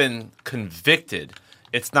hasn't been convicted.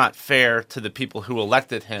 It's not fair to the people who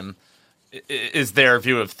elected him, is their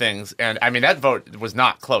view of things. And I mean, that vote was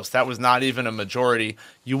not close. That was not even a majority.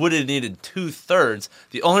 You would have needed 2/3.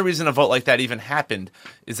 The only reason a vote like that even happened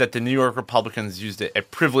is that the New York Republicans used a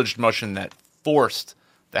privileged motion that forced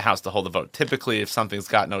the House to hold a vote. Typically, if something's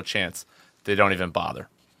got no chance, they don't even bother.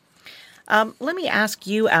 Let me ask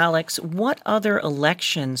you, Alex, what other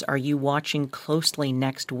elections are you watching closely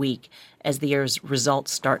next week as the year's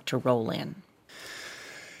results start to roll in?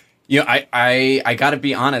 I got to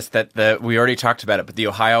be honest that we already talked about it, but the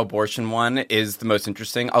Ohio abortion one is the most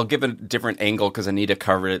interesting. I'll give a different angle because Anita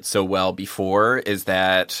covered it so well before, is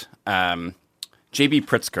that J.B.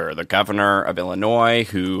 Pritzker, the governor of Illinois,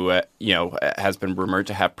 who has been rumored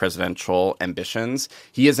to have presidential ambitions,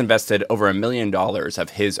 he has invested over $1 million of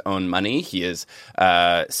his own money. He has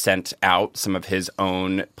sent out some of his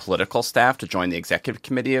own political staff to join the executive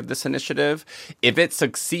committee of this initiative. If it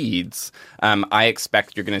succeeds, I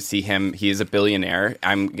expect you're going to see him. He is a billionaire.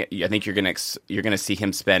 I think you're going to see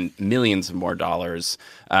him spend millions of more dollars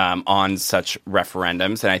on such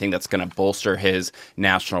referendums, and I think that's going to bolster his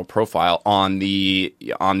national profile on the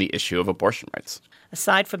issue of abortion rights.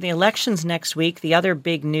 Aside from the elections next week, the other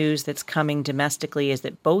big news that's coming domestically is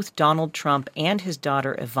that both Donald Trump and his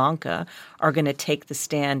daughter Ivanka are going to take the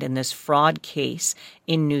stand in this fraud case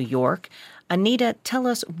in New York. Anita, tell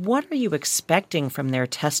us, what are you expecting from their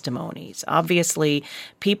testimonies? Obviously,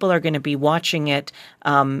 people are going to be watching it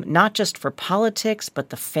not just for politics, but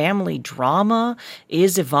the family drama.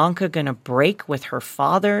 Is Ivanka going to break with her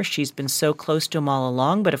father? She's been so close to him all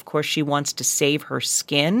along, but of course she wants to save her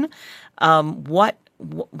skin.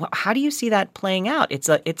 How do you see that playing out? It's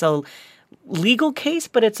a legal case,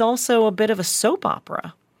 but it's also a bit of a soap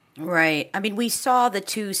opera. Right. I mean, we saw the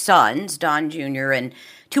two sons, Don Jr. and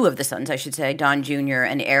two of the sons, I should say, Don Jr.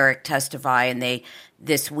 and Eric testify, and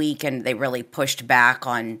this week they really pushed back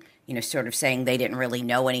on, sort of saying they didn't really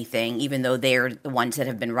know anything, even though they're the ones that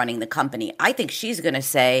have been running the company. I think she's going to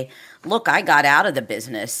say, look, I got out of the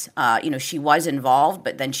business. She was involved,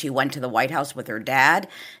 but then she went to the White House with her dad.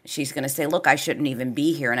 She's going to say, look, I shouldn't even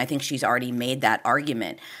be here. And I think she's already made that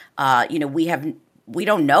argument. We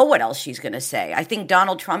don't know what else she's going to say. I think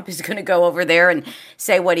Donald Trump is going to go over there and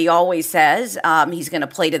say what he always says. He's going to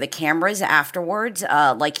play to the cameras afterwards,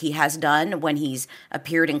 like he has done when he's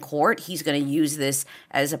appeared in court. He's going to use this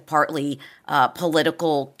as a partly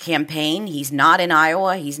political campaign. He's not in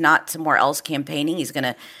Iowa. He's not somewhere else campaigning. He's going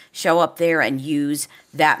to show up there and use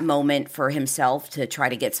that moment for himself to try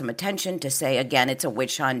to get some attention, to say, again, it's a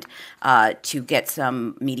witch hunt, to get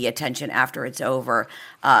some media attention after it's over.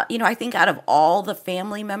 I think out of all the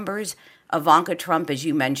family members, Ivanka Trump, as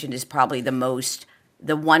you mentioned, is probably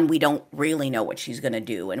the one we don't really know what she's going to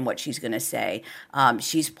do and what she's going to say.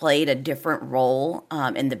 She's played a different role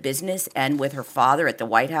in the business and with her father at the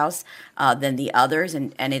White House than the others,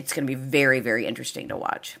 and it's going to be very, very interesting to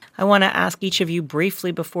watch. I want to ask each of you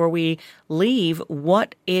briefly before we leave,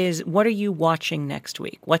 what are you watching next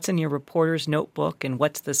week? What's in your reporter's notebook, and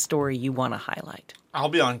what's the story you want to highlight? I'll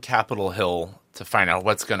be on Capitol Hill to find out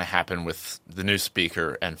what's going to happen with the new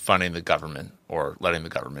speaker and funding the government or letting the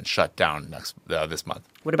government shut down this month.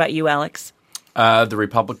 What about you, Alex? The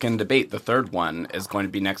Republican debate, the third one, is going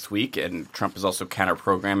to be next week, and Trump is also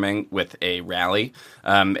counter-programming with a rally.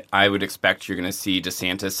 I would expect you're going to see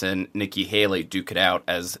DeSantis and Nikki Haley duke it out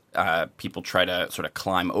as people try to sort of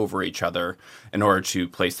climb over each other in order to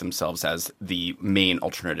place themselves as the main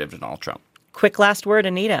alternative to Donald Trump. Quick last word,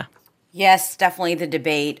 Anita. Yes, definitely the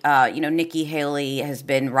debate. Nikki Haley has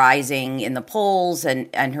been rising in the polls,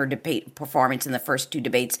 and her debate performance in the first two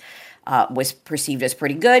debates was perceived as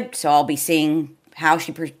pretty good. So I'll be seeing how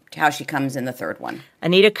she comes in the third one.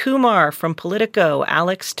 Anita Kumar from Politico,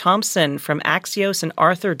 Alex Thompson from Axios, and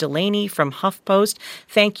Arthur Delaney from HuffPost,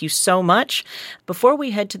 thank you so much. Before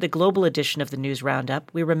we head to the global edition of the News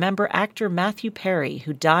Roundup, we remember actor Matthew Perry,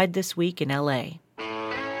 who died this week in L.A.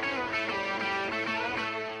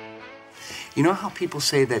 You know how people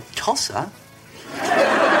say that Tulsa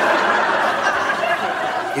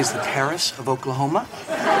is the Paris of Oklahoma?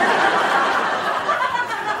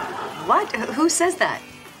 What? Who says that?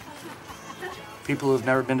 People who've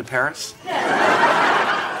never been to Paris?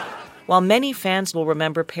 While many fans will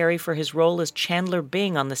remember Perry for his role as Chandler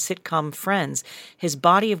Bing on the sitcom Friends, his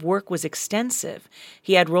body of work was extensive.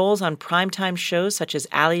 He had roles on primetime shows such as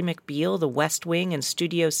Ally McBeal, The West Wing, and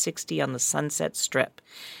Studio 60 on the Sunset Strip.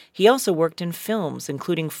 He also worked in films,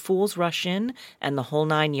 including Fools Rush In and The Whole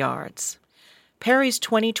Nine Yards. Perry's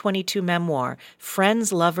 2022 memoir,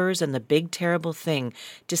 Friends, Lovers, and the Big Terrible Thing,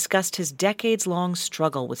 discussed his decades-long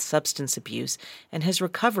struggle with substance abuse and his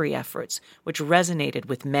recovery efforts, which resonated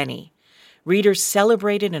with many. Readers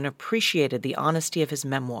celebrated and appreciated the honesty of his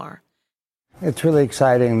memoir. It's really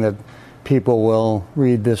exciting that people will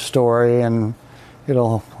read this story, and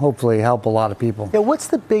it'll hopefully help a lot of people. Yeah, what's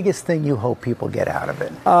the biggest thing you hope people get out of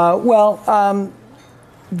it?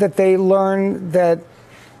 That they learn that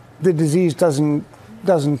the disease doesn't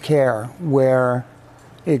care where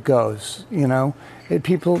it goes.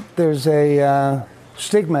 There's a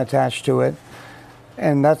stigma attached to it,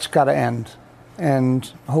 and that's got to end. And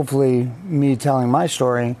hopefully, me telling my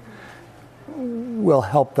story will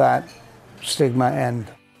help that stigma end.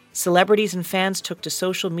 Celebrities and fans took to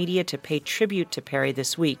social media to pay tribute to Perry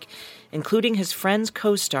this week, including his Friends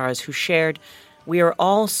co-stars who shared, "We are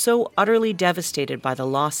all so utterly devastated by the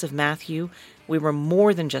loss of Matthew. We were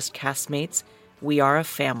more than just castmates. We are a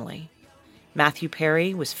family." Matthew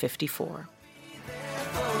Perry was 54.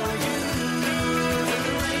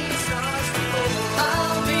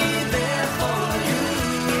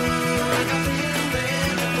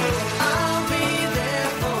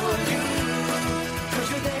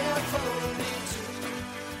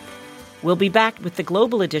 We'll be back with the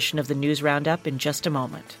global edition of the News Roundup in just a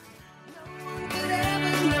moment.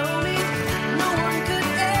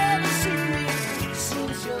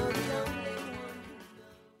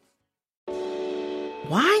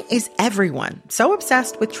 Why is everyone so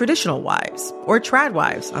obsessed with traditional wives or trad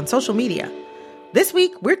wives on social media? This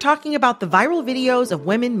week, we're talking about the viral videos of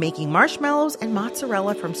women making marshmallows and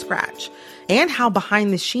mozzarella from scratch, and how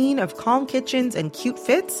behind the sheen of calm kitchens and cute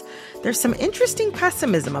fits, there's some interesting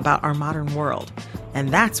pessimism about our modern world. And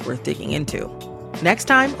that's worth digging into. Next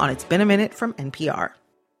time on It's Been a Minute from NPR.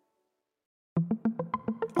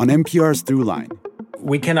 On NPR's Throughline.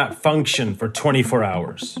 We cannot function for 24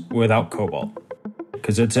 hours without cobalt,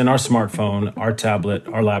 because it's in our smartphone, our tablet,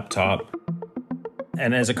 our laptop.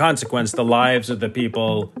 And as a consequence, the lives of the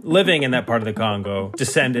people living in that part of the Congo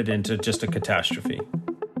descended into just a catastrophe.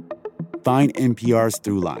 Find NPR's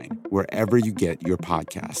Throughline wherever you get your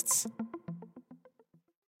podcasts.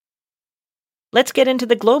 Let's get into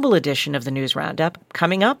the global edition of the News Roundup.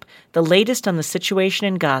 Coming up, the latest on the situation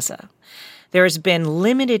in Gaza. There has been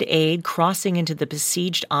limited aid crossing into the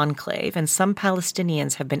besieged enclave, and some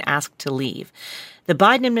Palestinians have been asked to leave. The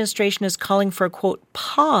Biden administration is calling for a, quote,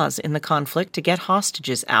 pause in the conflict to get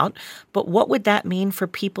hostages out. But what would that mean for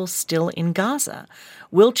people still in Gaza?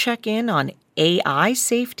 We'll check in on AI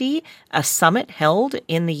safety, a summit held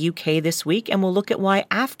in the UK this week, and we'll look at why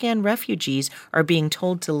Afghan refugees are being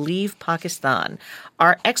told to leave Pakistan.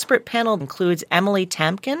 Our expert panel includes Emily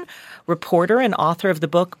Tamkin, reporter and author of the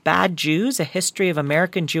book Bad Jews, A History of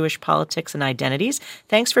American Jewish Politics and Identities.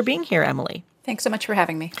 Thanks for being here, Emily. Thanks so much for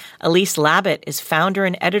having me. Elise Labott is founder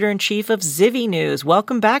and editor-in-chief of Zivvy News.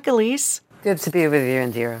 Welcome back, Elise. Good to be with you,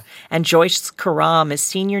 Indira. And Joyce Karam is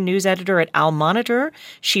senior news editor at Al Monitor.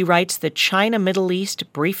 She writes the China Middle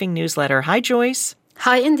East briefing newsletter. Hi, Joyce.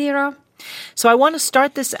 Hi, Indira. So I want to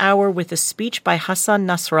start this hour with a speech by Hassan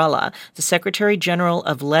Nasrallah, the Secretary General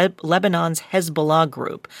of Lebanon's Hezbollah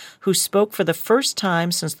group, who spoke for the first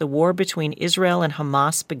time since the war between Israel and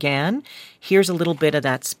Hamas began. Here's a little bit of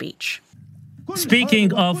that speech.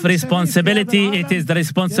 Speaking of responsibility, it is the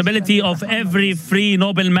responsibility of every free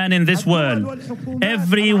nobleman in this world.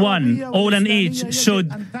 Everyone, all and each,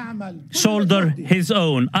 should shoulder his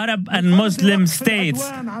own. Arab and Muslim states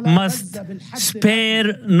must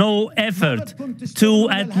spare no effort to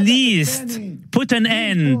at least put an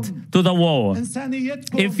end to the war.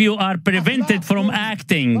 If you are prevented from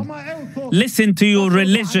acting, listen to your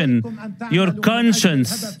religion, your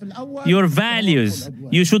conscience, your values.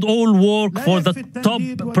 You should all work for the top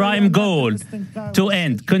prime goal to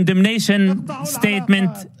end. Condemnation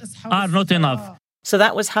statements are not enough. So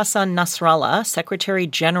that was Hassan Nasrallah, Secretary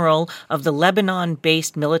General of the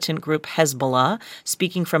Lebanon-based militant group Hezbollah,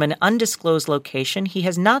 speaking from an undisclosed location. He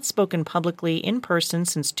has not spoken publicly in person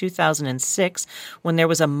since 2006, when there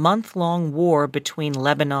was a month-long war between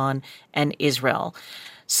Lebanon and Israel.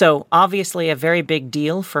 So obviously a very big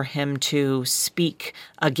deal for him to speak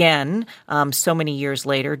again so many years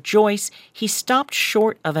later. Joyce, he stopped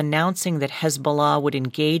short of announcing that Hezbollah would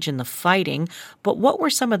engage in the fighting, but what were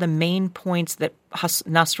some of the main points that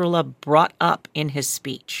Nasrallah brought up in his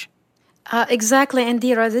speech? Exactly,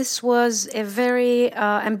 Indira. This was a very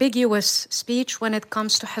ambiguous speech when it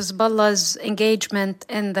comes to Hezbollah's engagement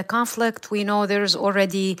in the conflict. We know there's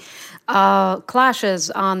already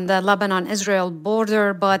clashes on the Lebanon-Israel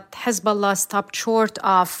border, but Hezbollah stopped short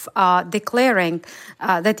of declaring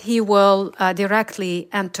that he will directly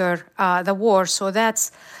enter the war. So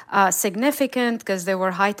that's significant because there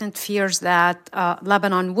were heightened fears that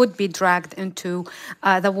Lebanon would be dragged into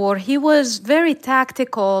the war. He was very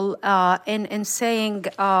tactical in saying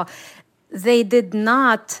they did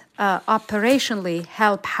not operationally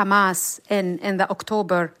help Hamas in the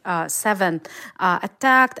October 7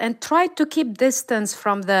 attack, and tried to keep distance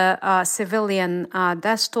from the civilian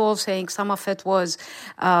death toll, saying some of it was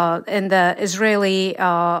in the Israeli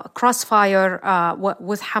crossfire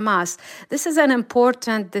with Hamas. This is an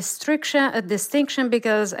important distinction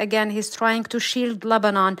because, again, he's trying to shield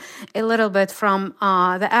Lebanon a little bit from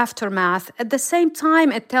the aftermath. At the same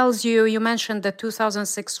time, it tells you, you mentioned the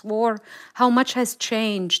 2006 war, how much has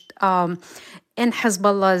changed in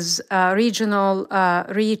Hezbollah's regional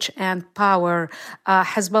reach and power.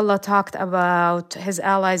 Hezbollah talked about his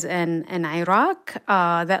allies in Iraq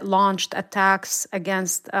that launched attacks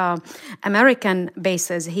against American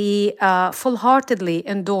bases. He full-heartedly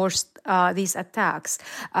endorsed these attacks.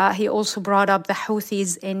 He also brought up the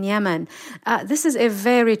Houthis in Yemen. This is a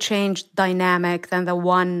very changed dynamic than the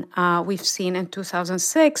one we've seen in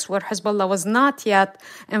 2006, where Hezbollah was not yet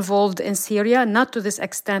involved in Syria, not to this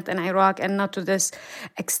extent in Iraq, and not to this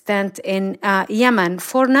extent in Yemen.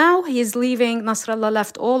 For now, Nasrallah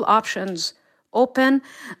left all options open,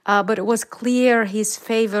 but it was clear he's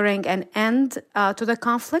favoring an end to the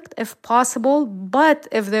conflict if possible, but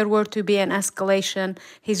if there were to be an escalation,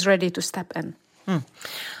 he's ready to step in.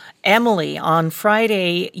 Emily, on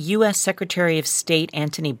Friday, U.S. Secretary of State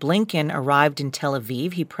Antony Blinken arrived in Tel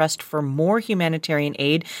Aviv. He pressed for more humanitarian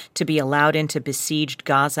aid to be allowed into besieged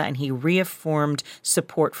Gaza, and he reaffirmed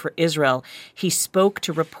support for Israel. He spoke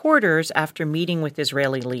to reporters after meeting with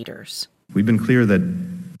Israeli leaders. We've been clear that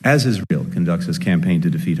as Israel conducts its campaign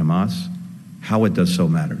to defeat Hamas, how it does so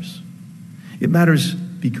matters. It matters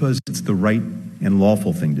because it's the right and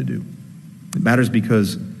lawful thing to do. It matters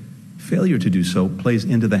because failure to do so plays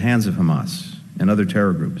into the hands of Hamas and other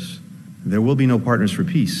terror groups. There will be no partners for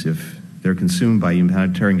peace if they're consumed by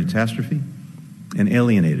humanitarian catastrophe and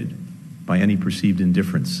alienated by any perceived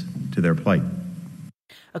indifference to their plight.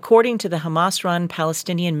 According to the Hamas-run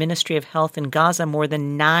Palestinian Ministry of Health in Gaza, more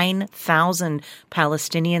than 9,000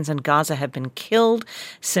 Palestinians in Gaza have been killed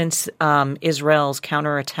since Israel's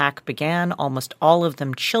counterattack began, almost all of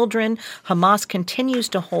them children. Hamas continues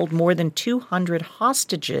to hold more than 200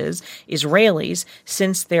 hostages, Israelis,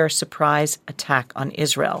 since their surprise attack on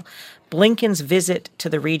Israel. Blinken's visit to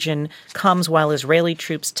the region comes while Israeli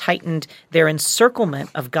troops tightened their encirclement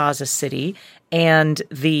of Gaza City, and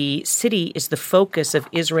the city is the focus of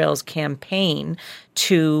Israel's campaign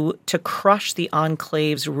to crush the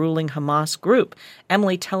enclave's ruling Hamas group.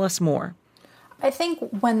 Emily, tell us more. I think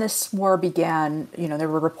when this war began, there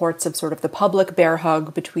were reports of sort of the public bear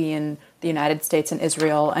hug between the United States and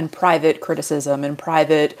Israel, and private criticism and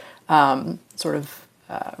private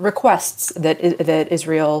requests that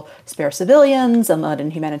Israel spare civilians and let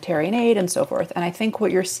in humanitarian aid and so forth. And I think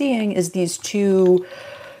what you're seeing is these two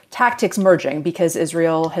tactics merging because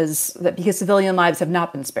because civilian lives have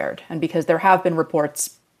not been spared, and because there have been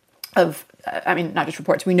reports of I mean, not just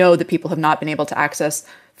reports, we know that people have not been able to access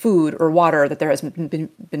food or water, that there has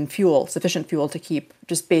been fuel, sufficient fuel to keep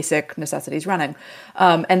just basic necessities running.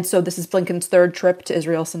 And so this is Blinken's third trip to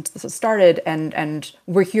Israel since this has started. And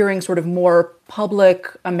we're hearing sort of more public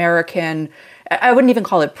American, I wouldn't even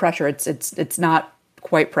call it pressure. It's not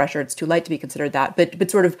quite pressure. It's too light to be considered that, but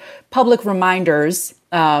sort of public reminders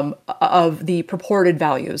of the purported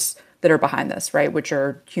values that are behind this, right, which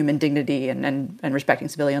are human dignity and respecting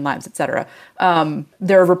civilian lives, et cetera.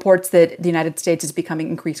 There are reports that the United States is becoming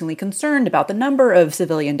increasingly concerned about the number of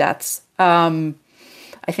civilian deaths. I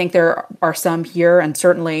think there are some here and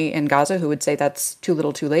certainly in Gaza who would say that's too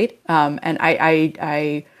little too late.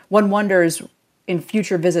 And one wonders in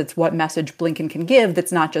future visits what message Blinken can give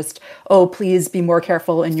that's not just, oh, please be more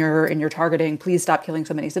careful in your targeting, please stop killing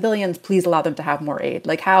so many civilians, please allow them to have more aid.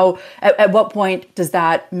 Like how, at what point does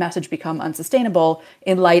that message become unsustainable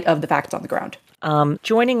in light of the facts on the ground?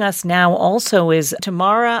 Joining us now also is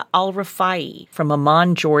Tamara Al-Rafai from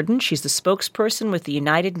Amman, Jordan. She's the spokesperson with the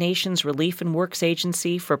United Nations Relief and Works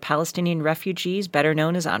Agency for Palestinian Refugees, better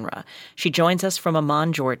known as UNRWA. She joins us from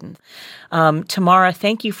Amman, Jordan. Tamara,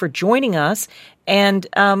 thank you for joining us. And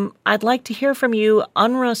I'd like to hear from you.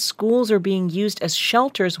 UNRWA schools are being used as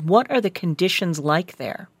shelters. What are the conditions like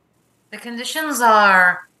there? The conditions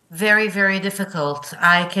are very, very difficult.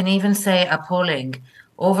 I can even say appalling.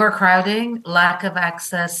 Overcrowding, lack of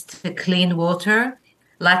access to clean water,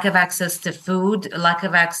 lack of access to food, lack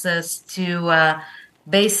of access to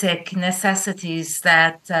basic necessities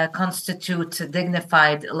that constitute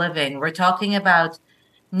dignified living. We're talking about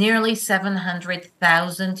nearly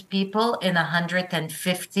 700,000 people in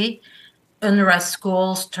 150 UNRWA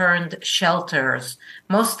schools turned shelters.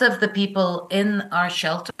 Most of the people in our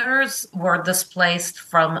shelters were displaced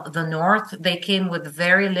from the north. They came with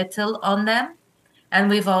very little on them. And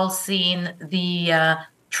we've all seen the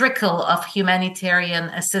trickle of humanitarian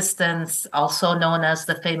assistance, also known as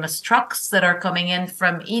the famous trucks that are coming in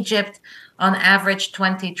from Egypt, on average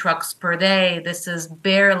 20 trucks per day. This is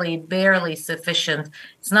barely sufficient.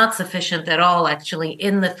 It's not sufficient at all, actually,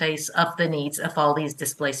 in the face of the needs of all these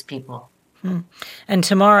displaced people. And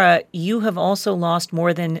Tamara, you have also lost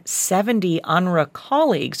more than 70 UNRWA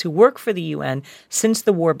colleagues who work for the UN since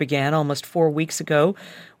the war began almost 4 weeks ago.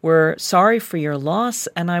 We're sorry for your loss,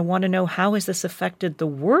 and I want to know, how has this affected the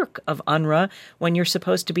work of UNRWA when you're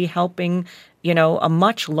supposed to be helping, a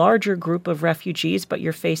much larger group of refugees, but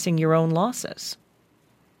you're facing your own losses?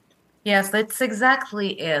 Yes, that's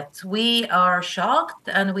exactly it. We are shocked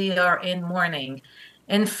and we are in mourning.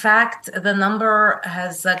 In fact, the number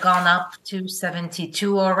has gone up to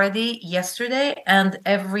 72 already yesterday, and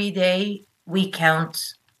every day we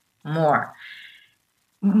count more.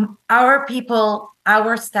 Our people,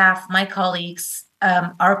 our staff, my colleagues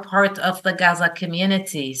are part of the Gaza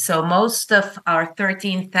community. So most of our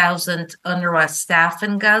 13,000 UNRWA staff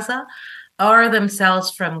in Gaza are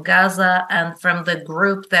themselves from Gaza and from the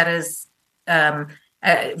group that is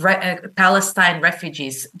Palestine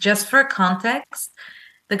refugees. Just for context,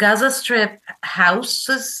 the Gaza Strip housed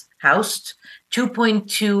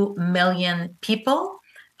 2.2 million people.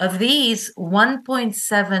 Of these,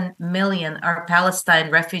 1.7 million are Palestine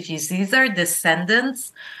refugees. These are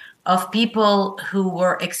descendants of people who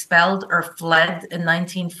were expelled or fled in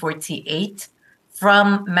 1948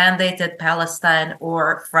 from mandated Palestine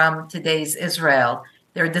or from today's Israel.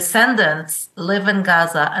 Their descendants live in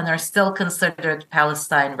Gaza and are still considered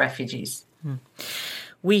Palestine refugees.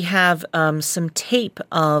 We have some tape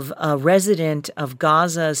of a resident of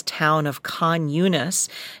Gaza's town of Khan Yunis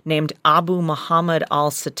named Abu Muhammad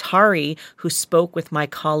al-Satari, who spoke with my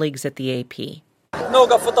colleagues at the AP.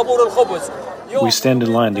 We stand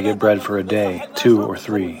in line to get bread for a day, 2 or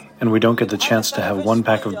 3, and we don't get the chance to have one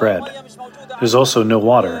pack of bread. There's also no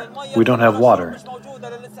water. We don't have water.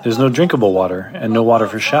 There's no drinkable water and no water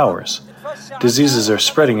for showers. Diseases are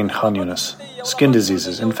spreading in Khan Yunis. Skin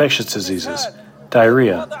diseases, infectious diseases,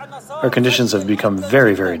 diarrhea. Our conditions have become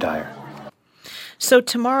very, very dire. So,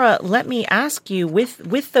 Tamara, let me ask you,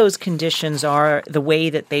 with those conditions are the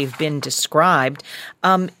way that they've been described,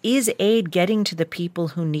 is aid getting to the people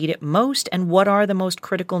who need it most, and what are the most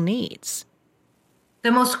critical needs?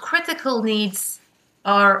 The most critical needs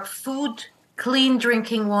are food, clean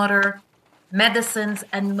drinking water, medicines,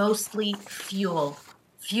 and mostly fuel.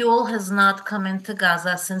 Fuel has not come into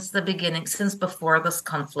Gaza since the beginning, since before this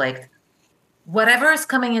conflict. Whatever is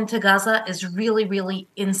coming into Gaza is really, really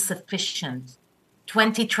insufficient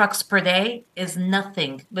 20 trucks per day is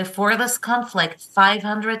nothing. Before this conflict,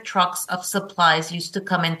 500 trucks of supplies used to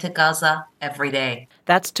come into Gaza every day.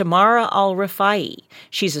 That's Tamara Al-Rafai.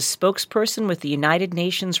 She's a spokesperson with the United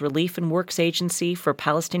Nations Relief and Works Agency for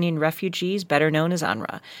Palestinian Refugees, better known as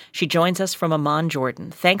UNRWA. She joins us from Amman,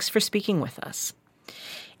 Jordan. Thanks for speaking with us.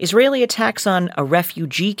 Israeli attacks on a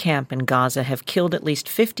refugee camp in Gaza have killed at least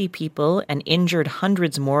 50 people and injured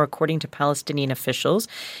hundreds more, according to Palestinian officials.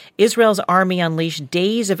 Israel's army unleashed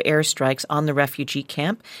days of airstrikes on the refugee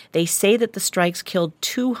camp. They say that the strikes killed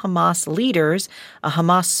 2 Hamas leaders. A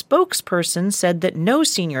Hamas spokesperson said that no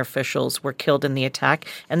senior officials were killed in the attack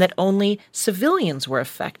and that only civilians were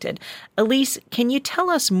affected. Elise, can you tell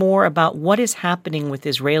us more about what is happening with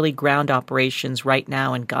Israeli ground operations right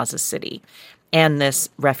now in Gaza City and this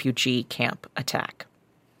refugee camp attack?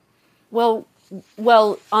 Well,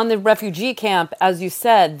 on the refugee camp, as you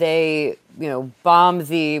said, they, bombed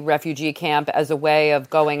the refugee camp as a way of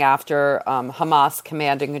going after Hamas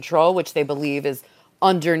command and control, which they believe is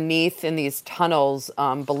underneath in these tunnels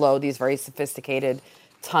below these very sophisticated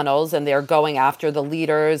tunnels. And they're going after the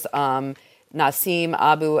leaders, Nassim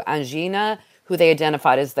Abu Anjina, who they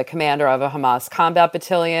identified as the commander of a Hamas combat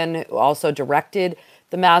battalion, who also directed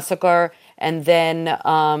the massacre. And then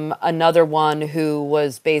another one who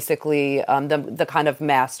was basically the kind of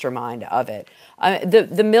mastermind of it.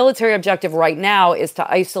 The military objective right now is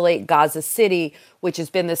to isolate Gaza City, which has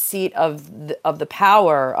been the seat of the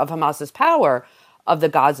power, of Hamas's power, of the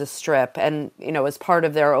Gaza Strip, and as part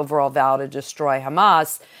of their overall vow to destroy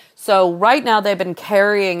Hamas. So right now they've been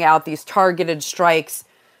carrying out these targeted strikes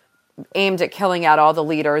aimed at killing out all the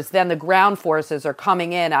leaders. Then the ground forces are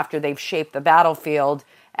coming in after they've shaped the battlefield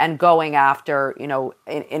and going after,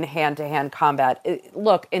 in hand-to-hand combat.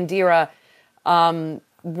 Look, Indira,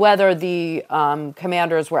 whether the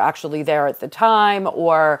commanders were actually there at the time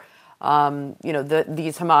or,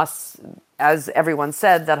 these Hamas, as everyone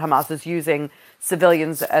said, that Hamas is using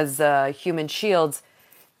civilians as human shields,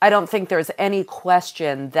 I don't think there's any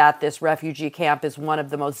question that this refugee camp is one of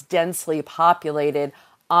the most densely populated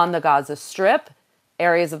on the Gaza Strip,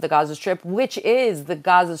 areas of the Gaza Strip, the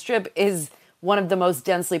Gaza Strip is one of the most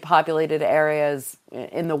densely populated areas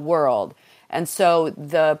in the world. And so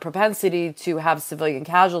the propensity to have civilian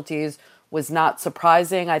casualties was not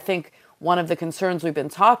surprising. I think one of the concerns we've been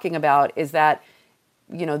talking about is that,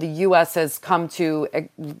 the U.S. has come to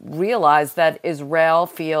realize that Israel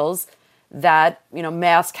feels that,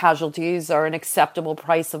 mass casualties are an acceptable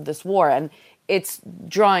price of this war. And it's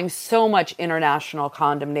drawing so much international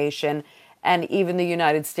condemnation. And even the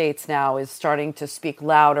United States now is starting to speak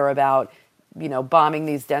louder about bombing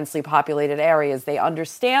these densely populated areas. They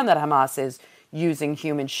understand that Hamas is using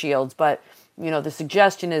human shields, but, the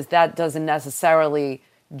suggestion is that doesn't necessarily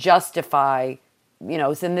justify,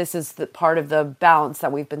 and this is the part of the balance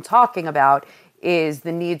that we've been talking about, is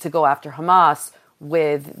the need to go after Hamas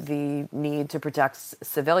with the need to protect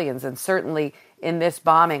civilians. And certainly in this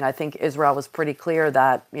bombing, I think Israel was pretty clear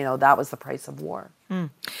that, that was the price of war.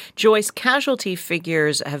 Joyce, casualty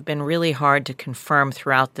figures have been really hard to confirm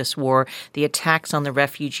throughout this war. The attacks on the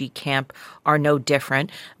refugee camp are no different.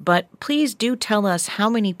 But please do tell us how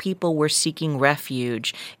many people were seeking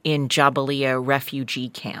refuge in Jabalia refugee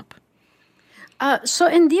camp. So,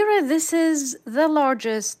 Indira, this is the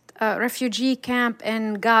largest refugee camp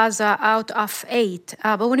in Gaza out of 8.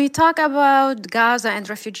 But when we talk about Gaza and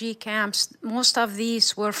refugee camps, most of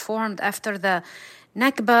these were formed after the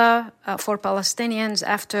Nakba for Palestinians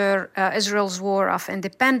after Israel's War of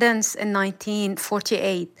Independence in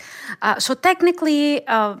 1948. So technically,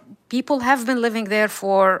 people have been living there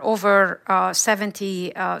for over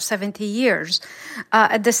 70 years.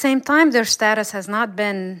 At the same time, their status has not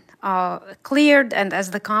been cleared, and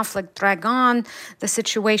as the conflict dragged on, the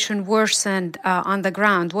situation worsened on the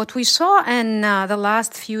ground. What we saw in the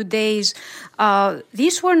last few days,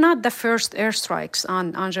 these were not the first airstrikes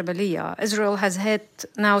on Jabalia. Israel has hit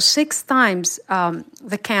now 6 times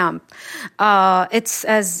the camp. It's,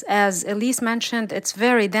 as Elise mentioned, it's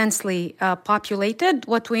very densely populated.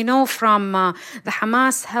 What we know from the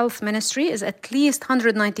Hamas Health Ministry is at least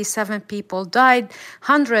 197 people died,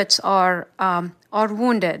 hundreds are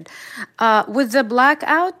wounded. With the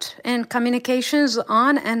blackout in communications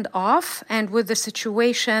on and off, and with the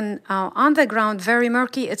situation on the ground very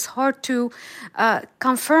murky, it's hard to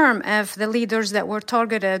confirm if the leaders that were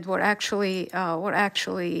targeted were actually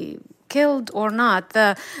killed or not.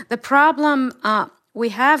 The problem we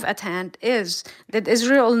have at hand is that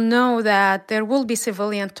Israel know that there will be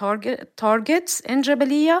civilian targets in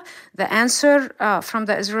Jabalia. The answer from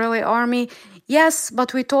the Israeli army, yes,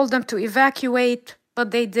 but we told them to evacuate,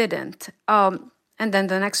 but they didn't. And then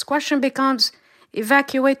the next question becomes,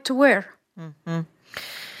 evacuate to where? Mm-hmm.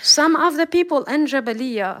 Some of the people in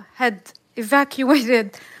Jabaliyah had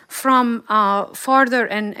evacuated from farther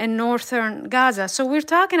in northern Gaza. So we're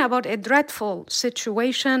talking about a dreadful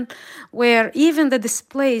situation where even the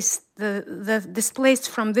displaced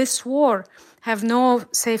from this war have no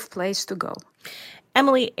safe place to go.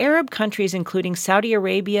 Emily, Arab countries including Saudi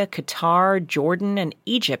Arabia, Qatar, Jordan, and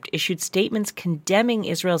Egypt issued statements condemning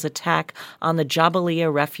Israel's attack on the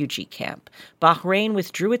Jabaliyah refugee camp. Bahrain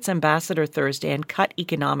withdrew its ambassador Thursday and cut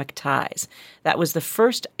economic ties. That was the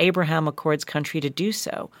first Abraham Accords country to do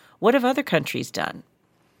so. What have other countries done?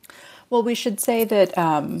 Well, we should say that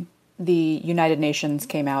the United Nations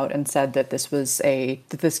came out and said that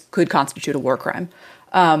this could constitute a war crime.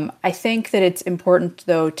 I think that it's important,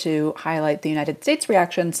 though, to highlight the United States'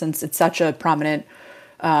 reaction, since it's such a prominent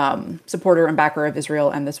supporter and backer of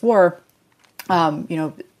Israel and this war. John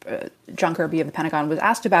Kirby of the Pentagon was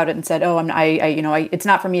asked about it and said, it's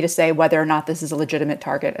not for me to say whether or not this is a legitimate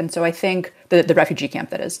target. And so I think the refugee camp,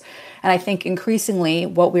 that is. And I think increasingly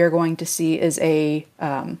what we are going to see is a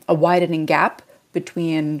widening gap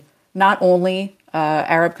between not only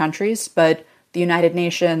Arab countries, but the United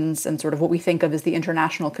Nations and sort of what we think of as the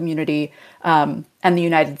international community, and the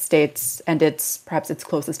United States and perhaps its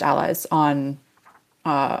closest allies on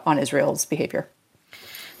Israel's behavior.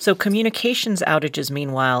 So communications outages,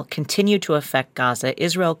 meanwhile, continue to affect Gaza.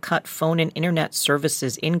 Israel cut phone and internet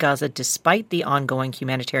services in Gaza despite the ongoing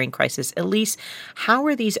humanitarian crisis. Elise, how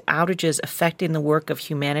are these outages affecting the work of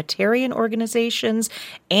humanitarian organizations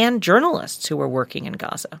and journalists who are working in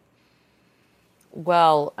Gaza?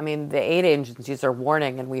 Well, I mean, the aid agencies are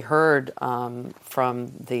warning, and we heard from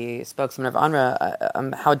the spokesman of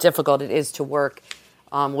UNRWA how difficult it is to work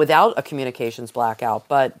without a communications blackout.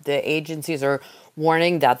 But the agencies are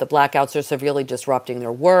warning that the blackouts are severely disrupting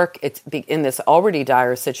their work. It's in this already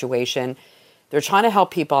dire situation. They're trying to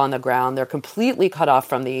help people on the ground. They're completely cut off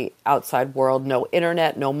from the outside world. No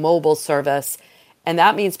internet, no mobile service. And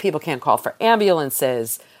that means people can't call for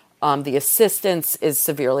ambulances. The assistance is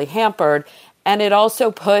severely hampered. And it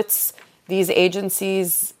also puts these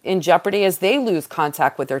agencies in jeopardy as they lose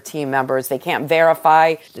contact with their team members. They can't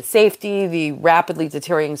verify the safety, the rapidly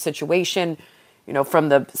deteriorating situation, from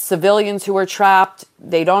the civilians who are trapped.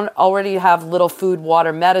 They don't already have little food,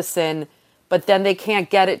 water, medicine, but then they can't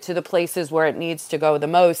get it to the places where it needs to go the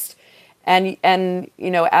most. And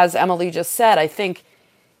as Emily just said, I think,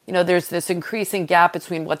 there's this increasing gap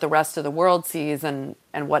between what the rest of the world sees and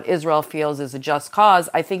what Israel feels is a just cause.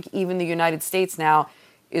 I think even the United States now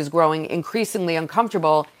is growing increasingly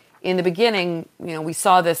uncomfortable. In the beginning, we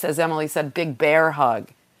saw this, as Emily said, big bear hug.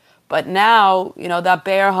 But now, that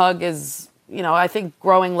bear hug is, I think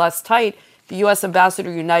growing less tight. The U.S. Ambassador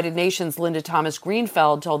to the United Nations, Linda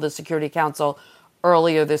Thomas-Greenfield, told the Security Council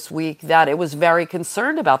earlier this week that it was very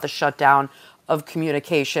concerned about the shutdown of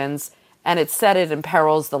communications, and it said it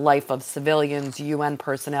imperils the life of civilians, UN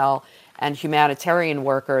personnel, and humanitarian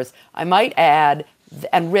workers. I might add,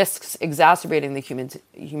 and risks exacerbating the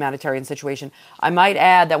humanitarian situation. I might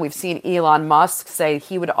add that we've seen Elon Musk say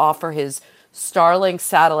he would offer his Starlink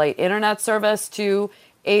satellite internet service to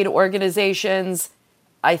aid organizations.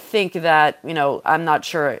 I think that, I'm not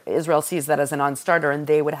sure Israel sees that as a non-starter and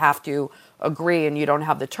they would have to agree, and you don't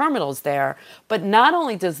have the terminals there. But not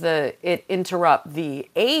only does it interrupt the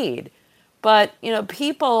aid, but,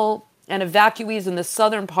 people and evacuees in the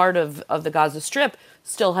southern part of the Gaza Strip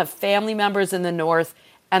still have family members in the north,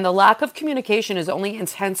 and the lack of communication is only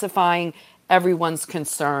intensifying everyone's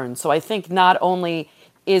concern. So I think not only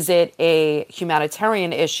is it a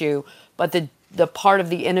humanitarian issue, but the part of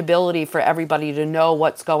the inability for everybody to know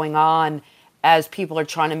what's going on as people are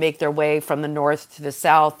trying to make their way from the north to the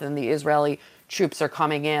south and the Israeli troops are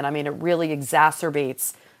coming in. I mean, it really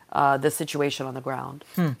exacerbates the situation on the ground.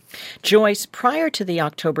 Joyce, prior to the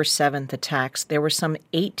October 7th attacks, there were some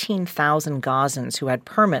 18,000 Gazans who had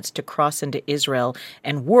permits to cross into Israel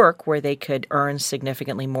and work where they could earn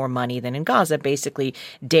significantly more money than in Gaza, basically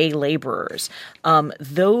day laborers.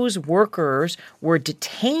 Those workers were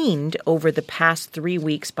detained over the past 3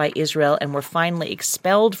 weeks by Israel and were finally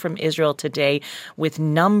expelled from Israel today with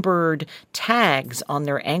numbered tags on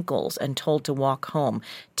their ankles and told to walk home.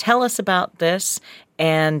 Tell us about this.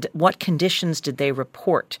 And what conditions did they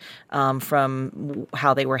report from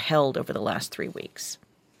how they were held over the last 3 weeks?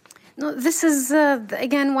 No, this is,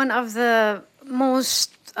 again, one of the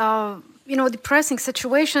most, depressing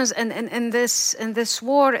situations in this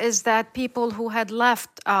war is that people who had left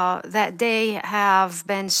that day have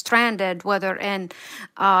been stranded, whether in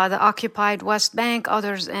the occupied West Bank,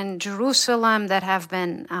 others in Jerusalem that have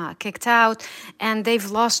been kicked out, and they've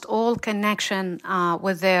lost all connection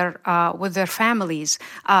with their families.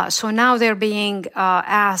 So now they're being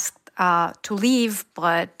asked to leave,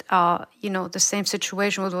 but the same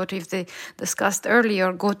situation with what we've discussed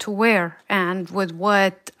earlier: go to where and with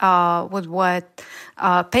what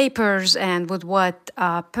papers and with what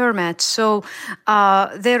permits. So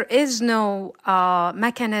there is no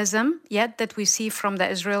mechanism yet that we see from the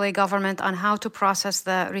Israeli government on how to process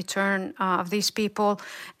the return of these people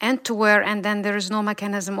and to where. And then there is no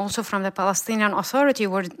mechanism also from the Palestinian Authority,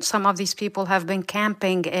 where some of these people have been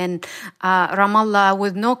camping in Ramallah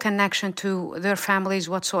with no connection to their families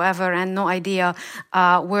whatsoever and no idea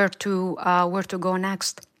where to go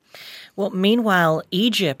next. Well, meanwhile,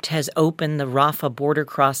 Egypt has opened the Rafah border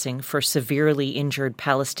crossing for severely injured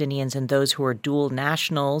Palestinians and those who are dual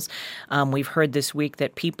nationals. We've heard this week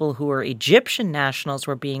that people who are Egyptian nationals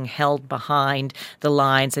were being held behind the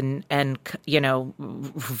lines and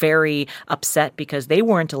very upset because they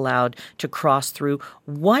weren't allowed to cross through.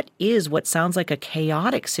 What sounds like a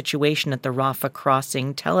chaotic situation at the Rafah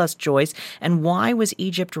crossing? Tell us, Joyce, and why was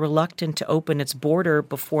Egypt reluctant to open its border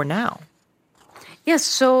before now? Yes,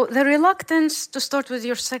 so the reluctance, to start with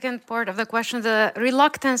your second part of the question, the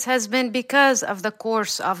reluctance has been because of the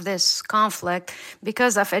course of this conflict,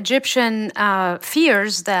 because of Egyptian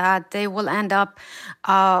fears that they will end up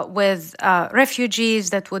with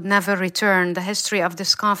refugees that would never return. The history of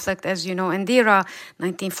this conflict, as you know, Indira,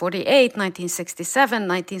 1948, 1967,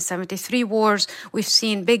 1973 wars, we've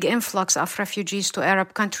seen big influx of refugees to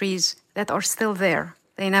Arab countries that are still there.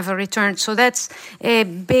 They never returned. So that's a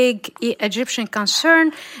big Egyptian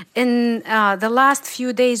concern. In the last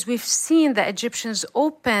few days, we've seen the Egyptians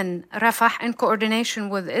open Rafah in coordination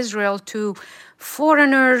with Israel to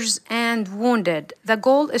foreigners and wounded. The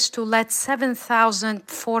goal is to let 7,000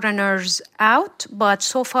 foreigners out, but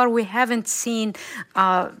so far we haven't seen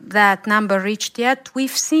that number reached yet.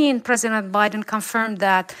 We've seen President Biden confirm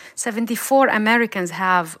that 74 Americans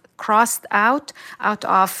have crossed out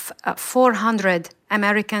of 400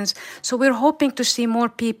 Americans. So we're hoping to see more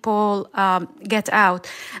people get out.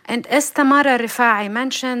 And as Tamara Rifai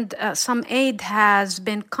mentioned, some aid has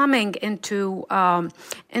been coming into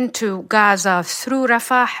Gaza through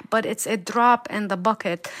Rafah, but it's a drop in the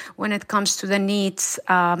bucket when it comes to the needs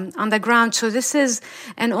on the ground. So this is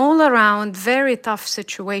an all-around very tough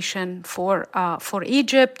situation for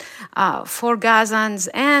Egypt, for Gazans,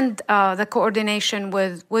 and the coordination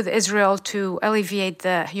with Israel to alleviate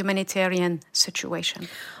the humanitarian situation.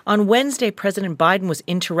 On Wednesday, President Biden was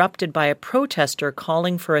interrupted by a protester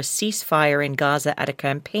calling for a ceasefire in Gaza at a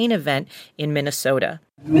campaign event in Minnesota.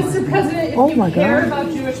 Mr. President, if you care about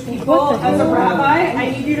Jewish people as a rabbi,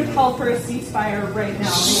 I need you to call for a ceasefire right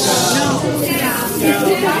now.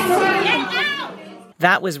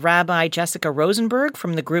 That was Rabbi Jessica Rosenberg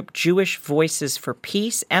from the group Jewish Voices for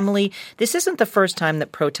Peace. Emily, this isn't the first time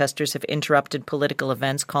that protesters have interrupted political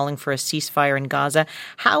events calling for a ceasefire in Gaza.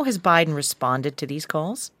 How has Biden responded to these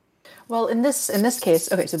calls? Well, in this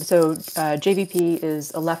case, okay, so JVP is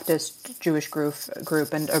a leftist Jewish group,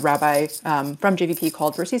 and a rabbi from JVP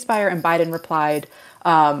called for a ceasefire, and Biden replied,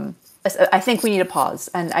 I think we need a pause.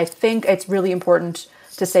 And I think it's really important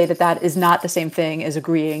to say that is not the same thing as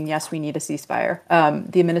agreeing, yes, we need a ceasefire.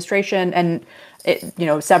 The administration and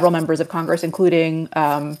several members of Congress, including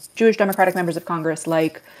Jewish Democratic members of Congress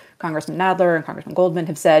like Congressman Nadler and Congressman Goldman,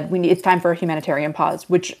 have said it's time for a humanitarian pause,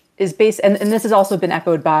 which is based, and this has also been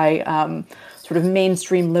echoed by sort of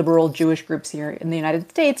mainstream liberal Jewish groups here in the United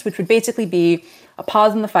States, which would basically be a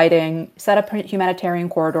pause in the fighting, set up humanitarian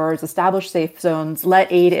corridors, establish safe zones,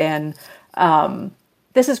 let aid in.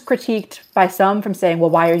 This is critiqued by some from saying, well,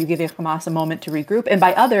 why are you giving Hamas a moment to regroup? And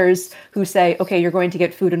by others who say, okay, you're going to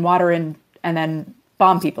get food and water in and then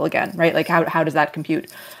bomb people again, right? Like how does that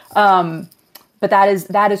compute? But that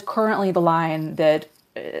is currently the line that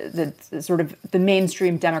sort of the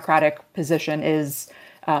mainstream Democratic position is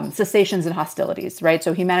cessations and hostilities, right?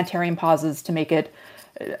 So humanitarian pauses to make it,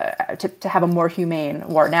 to have a more humane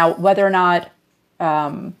war. Now, whether or not,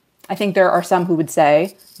 I think there are some who would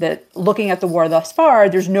say that looking at the war thus far,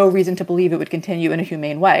 there's no reason to believe it would continue in a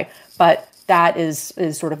humane way. But that is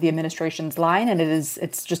sort of the administration's line, and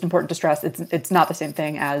it's just important to stress it's not the same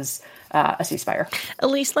thing as a ceasefire.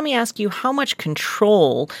 Elise, let me ask you, how much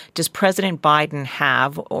control does President Biden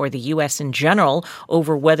have, or the U.S. in general,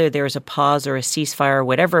 over whether there's a pause or a ceasefire, or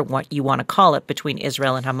whatever what you want to call it, between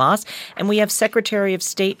Israel and Hamas? And we have Secretary of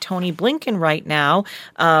State Tony Blinken right now,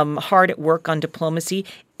 hard at work on diplomacy.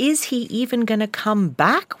 Is he even going to come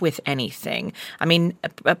back with anything? I mean,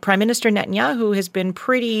 Prime Minister Netanyahu has been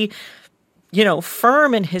pretty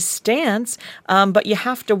firm in his stance, but you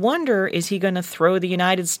have to wonder, is he going to throw the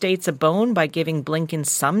United States a bone by giving Blinken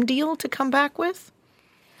some deal to come back with?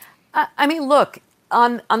 I mean, look,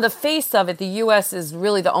 on the face of it, the U.S. is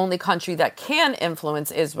really the only country that can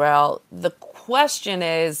influence Israel. The question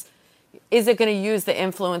is it going to use the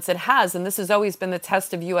influence it has? And this has always been the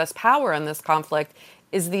test of U.S. power in this conflict,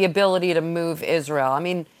 is the ability to move Israel. I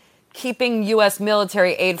mean, keeping U.S.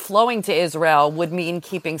 military aid flowing to Israel would mean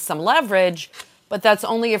keeping some leverage, but that's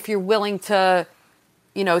only if you're willing to,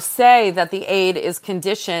 say that the aid is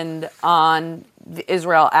conditioned on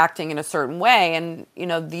Israel acting in a certain way. And,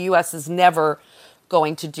 the U.S. is never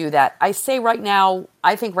going to do that. I think right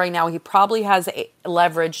now he probably has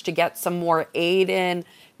leverage to get some more aid in,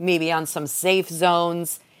 maybe on some safe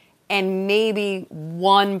zones, and maybe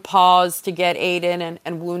one pause to get aid in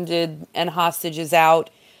and wounded and hostages out.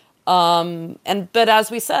 But as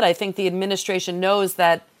we said, I think the administration knows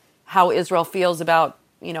that how Israel feels about,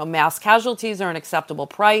 mass casualties are an acceptable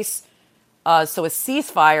price. So a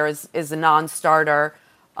ceasefire is a non-starter.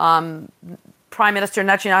 Prime Minister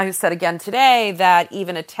Netanyahu said again today that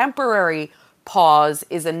even a temporary pause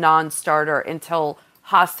is a non-starter until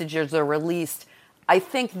hostages are released. I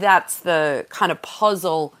think that's the kind of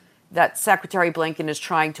puzzle that Secretary Blinken is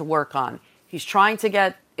trying to work on. He's trying to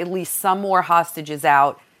get at least some more hostages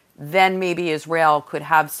out. Then maybe Israel could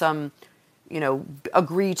have some,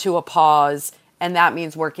 agree to a pause. And that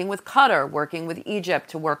means working with Qatar, working with Egypt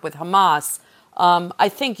to work with Hamas. I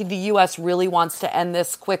think the U.S. really wants to end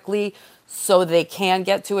this quickly so they can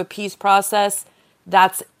get to a peace process.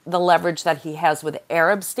 That's the leverage that he has with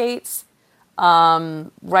Arab states.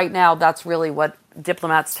 Right now, that's really what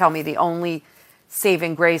diplomats tell me. The only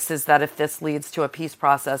saving grace is that if this leads to a peace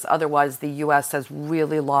process, otherwise the U.S. has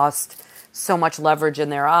really lost so much leverage in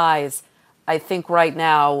their eyes. I think right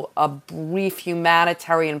now a brief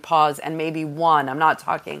humanitarian pause, and maybe one, I'm not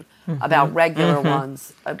talking about regular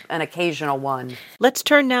ones, an occasional one. Let's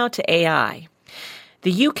turn now to AI.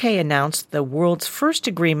 The UK announced the world's first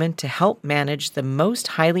agreement to help manage the most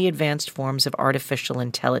highly advanced forms of artificial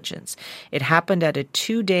intelligence. It happened at a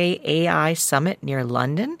 2-day AI summit near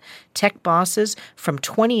London. Tech bosses from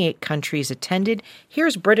 28 countries attended.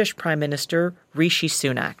 Here's British Prime Minister Rishi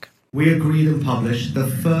Sunak. We agreed and published the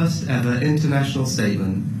first ever international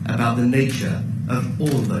statement about the nature of all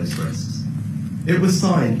those risks. It was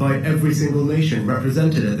signed by every single nation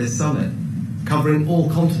represented at this summit, covering all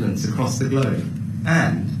continents across the globe,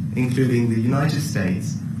 and including the United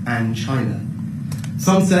States and China.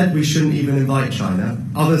 Some said we shouldn't even invite China.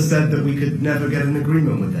 Others said that we could never get an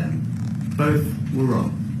agreement with them. Both were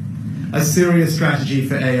wrong. A serious strategy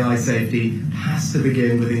for AI safety has to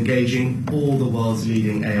begin with engaging all the world's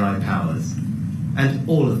leading AI powers. And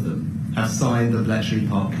all of them have signed the Bletchley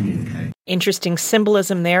Park Communique. Interesting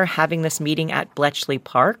symbolism there, having this meeting at Bletchley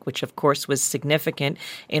Park, which of course was significant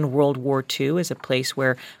in World War II as a place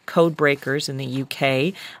where code breakers in the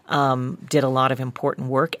UK did a lot of important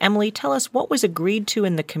work. Emily, tell us what was agreed to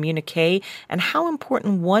in the communique, and how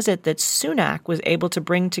important was it that Sunak was able to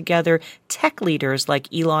bring together tech leaders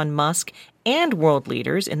like Elon Musk and world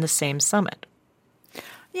leaders in the same summit?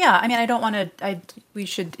 Yeah, I mean, I don't want to.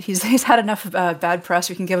 He's had enough bad press.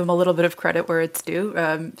 We can give him a little bit of credit where it's due.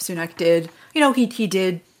 Sunak did, he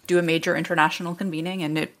did do a major international convening,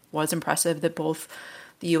 and it was impressive that both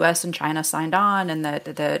the U.S. and China signed on, and that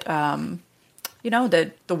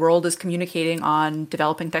the world is communicating on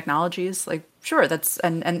developing technologies. Like, sure, it's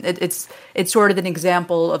sort of an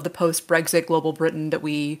example of the post-Brexit global Britain that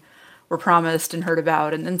we were promised and heard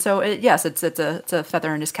about, and so yes, it's a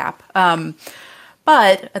feather in his cap.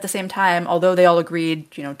 But at the same time, although they all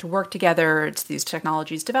agreed, to work together, it's these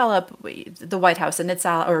technologies develop, the White House and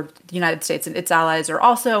the United States and its allies are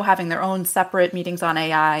also having their own separate meetings on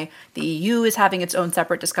AI. The EU is having its own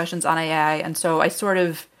separate discussions on AI. And so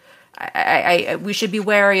we should be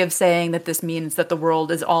wary of saying that this means that the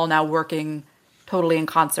world is all now working totally in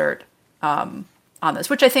concert on this,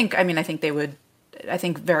 which I think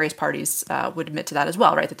various parties would admit to that as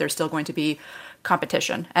well, right? That there's still going to be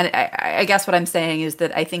competition. And I guess what I'm saying is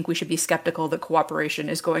that I think we should be skeptical that cooperation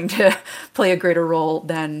is going to play a greater role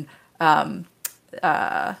than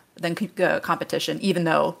competition, even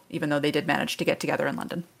though they did manage to get together in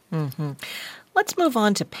London. Mm-hmm. Let's move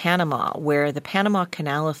on to Panama, where the Panama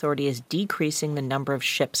Canal Authority is decreasing the number of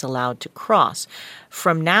ships allowed to cross.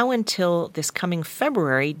 From now until this coming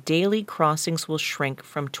February, daily crossings will shrink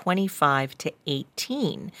from 25 to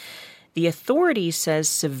 18. The authority says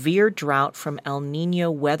severe drought from El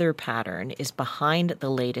Nino weather pattern is behind the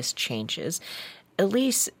latest changes.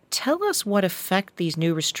 Elise, tell us what effect these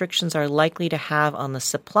new restrictions are likely to have on the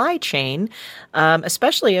supply chain,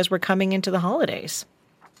 especially as we're coming into the holidays.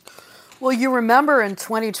 Well, you remember in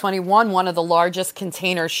 2021, one of the largest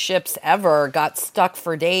container ships ever got stuck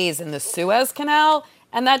for days in the Suez Canal,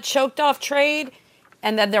 and that choked off trade.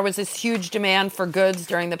 And then there was this huge demand for goods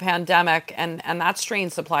during the pandemic, and that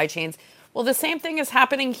strained supply chains. Well, the same thing is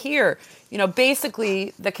happening here. You know,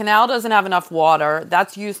 basically, the canal doesn't have enough water.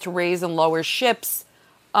 That's used to raise and lower ships,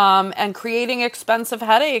 and creating expensive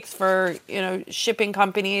headaches for, shipping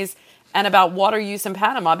companies and about water use in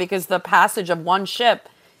Panama, because the passage of one ship,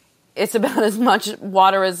 it's about as much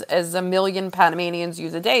water as a million Panamanians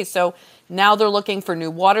use a day. So now they're looking for new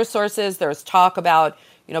water sources. There's talk about,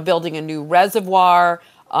 building a new reservoir,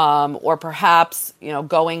 or perhaps,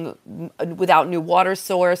 going without new water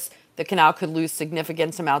source. The canal could lose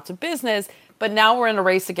significant amounts of business. But now we're in a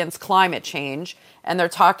race against climate change, and they're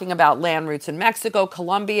talking about land routes in Mexico,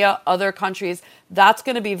 Colombia, other countries. That's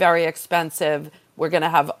going to be very expensive. We're going to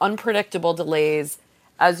have unpredictable delays.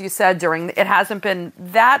 As you said, it hasn't been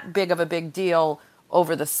that big of a big deal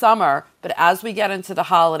over the summer, but as we get into the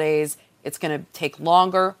holidays, it's going to take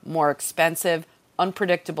longer, more expensive,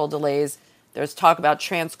 unpredictable delays. There's talk about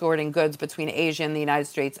transporting goods between Asia and the United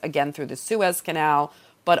States, again, through the Suez Canal,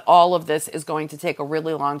 but all of this is going to take a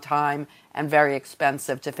really long time and very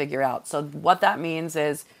expensive to figure out. So what that means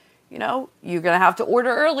is, you're going to have to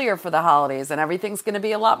order earlier for the holidays, and everything's going to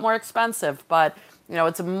be a lot more expensive, but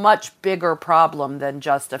it's a much bigger problem than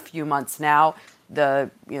just a few months now.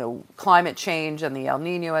 The, climate change and the El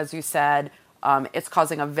Nino, as you said, it's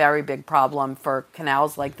causing a very big problem for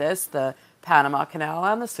canals like this, the Panama Canal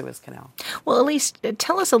and the Suez Canal. Well, Elise,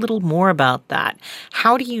 tell us a little more about that.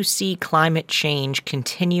 How do you see climate change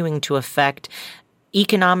continuing to affect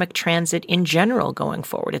economic transit in general going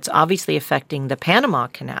forward? It's obviously affecting the Panama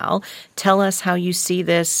Canal. Tell us how you see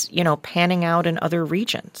this, panning out in other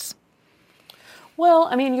regions.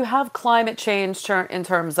 Well, you have climate change in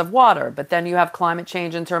terms of water, but then you have climate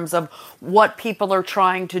change in terms of what people are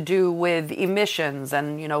trying to do with emissions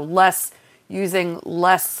and, using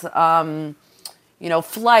less,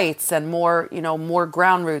 flights and more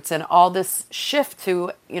ground routes, and all this shift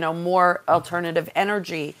to, more alternative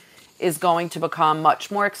energy is going to become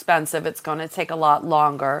much more expensive. It's going to take a lot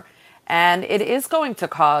longer, and it is going to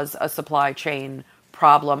cause a supply chain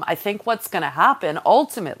problem. I think what's going to happen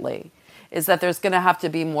ultimately is that there's going to have to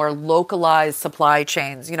be more localized supply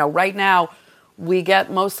chains. Right now we get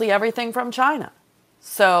mostly everything from China.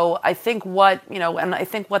 So I think and I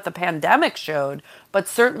think what the pandemic showed, but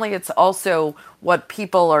certainly it's also what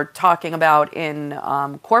people are talking about in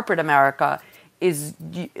corporate America, is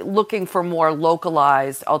looking for more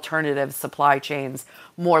localized alternative supply chains,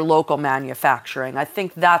 more local manufacturing. I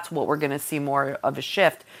think that's what we're going to see more of a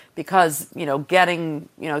shift, because, getting,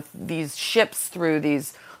 these ships through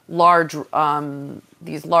these large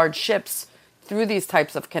ships through these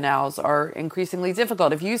types of canals are increasingly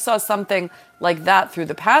difficult. If you saw something like that through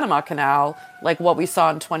the Panama Canal, like what we saw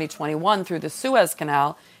in 2021 through the Suez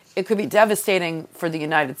Canal, it could be devastating for the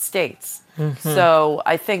United States. Mm-hmm. So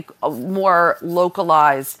I think more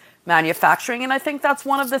localized manufacturing, and I think that's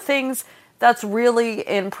one of the things that's really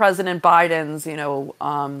in President Biden's,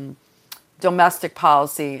 domestic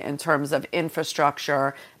policy in terms of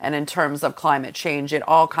infrastructure and in terms of climate change. It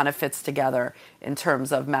all kind of fits together in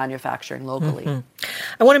terms of manufacturing locally. Mm-hmm.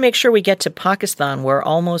 I want to make sure we get to Pakistan, where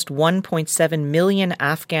almost 1.7 million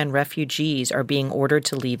Afghan refugees are being ordered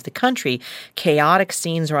to leave the country. Chaotic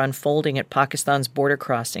scenes are unfolding at Pakistan's border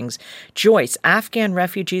crossings. Joyce, Afghan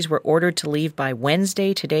refugees were ordered to leave by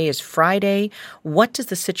Wednesday. Today is Friday. What does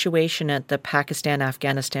the situation at the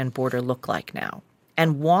Pakistan-Afghanistan border look like now?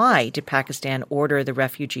 And why did Pakistan order the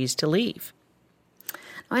refugees to leave?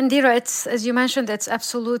 Indira, it's, as you mentioned, it's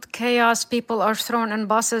absolute chaos. People are thrown in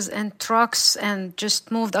buses and trucks and just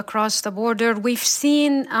moved across the border. We've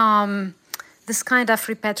seen this kind of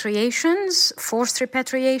repatriations, forced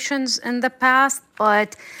repatriations in the past,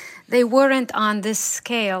 but they weren't on this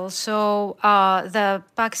scale. So the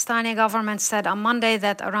Pakistani government said on Monday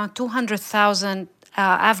that around 200,000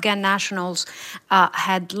 Afghan nationals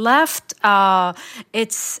had left.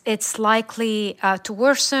 It's likely to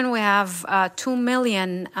worsen. We have 2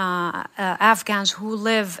 million Afghans who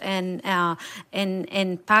live in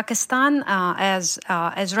Pakistan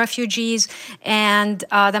as refugees, and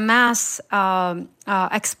the mass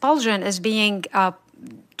expulsion is being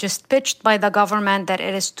just pitched by the government that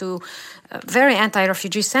it is to very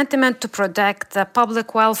anti-refugee sentiment to protect the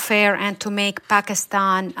public welfare and to make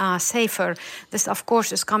Pakistan safer. This, of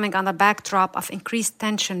course, is coming on the backdrop of increased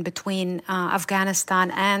tension between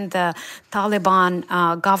Afghanistan and the Taliban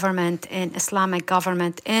government and Islamic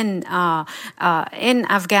government in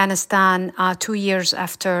Afghanistan 2 years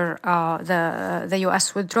after the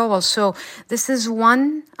U.S. withdrawal. So this is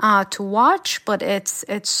one to watch, but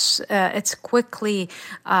it's quickly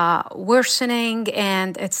worsening,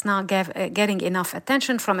 and it's not getting enough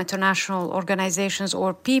attention from international organizations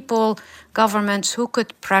or people, governments who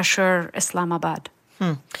could pressure Islamabad.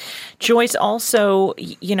 Joyce, also,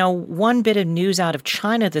 one bit of news out of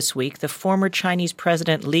China this week. The former Chinese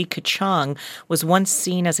president Li Keqiang was once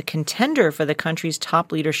seen as a contender for the country's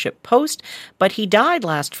top leadership post, but he died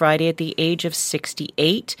last Friday at the age of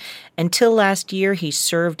 68. Until last year, he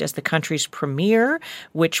served as the country's premier,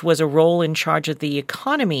 which was a role in charge of the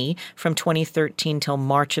economy from 2013 till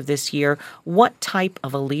March of this year. What type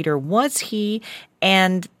of a leader was he?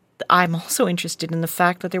 And I'm also interested in the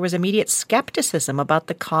fact that there was immediate skepticism about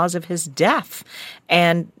the cause of his death.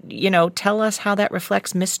 And, tell us how that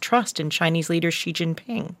reflects mistrust in Chinese leader Xi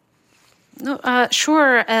Jinping. No,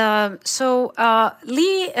 sure. So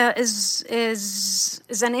Li is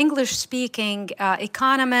an English-speaking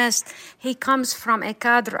economist. He comes from a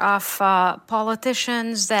cadre of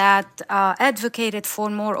politicians that advocated for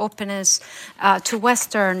more openness to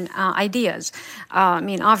Western ideas.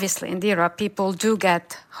 Obviously, Indira, people do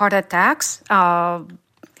get heart attacks.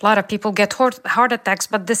 A lot of people get heart attacks,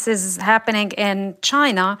 but this is happening in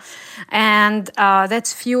China, and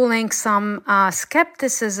that's fueling some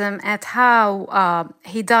skepticism at how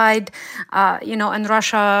he died. In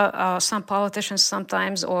Russia, some politicians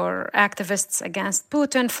sometimes or activists against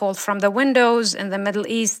Putin fall from the windows. In the Middle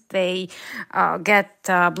East, they get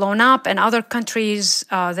blown up. In other countries,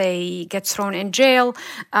 they get thrown in jail.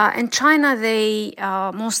 In China, they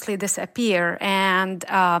mostly disappear. And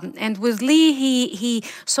with Li, he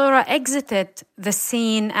sort of exited the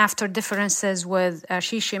scene after differences with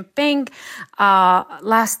Xi Jinping.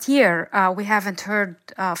 Last year, we haven't heard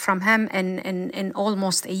from him in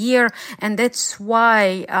almost a year, and that's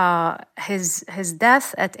why his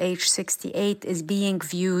death at age 68 is being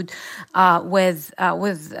viewed with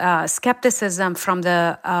skepticism from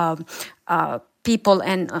the people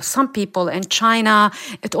and some people in China.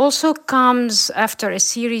 It also comes after a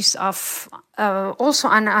series of also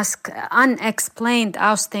unexplained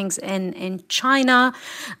oustings in China.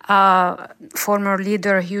 Former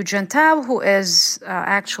leader Hu Jintao, who is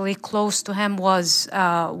actually close to him, was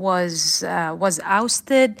ousted.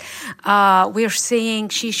 We're seeing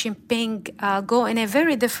Xi Jinping go in a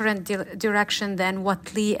very different direction than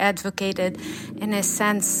what Li advocated, in a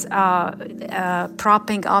sense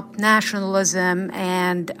propping up nationalism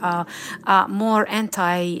and more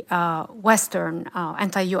anti-Western,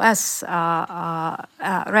 anti-U.S.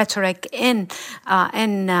 Rhetoric in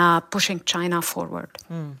pushing China forward.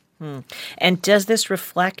 Mm-hmm. And does this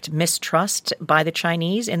reflect mistrust by the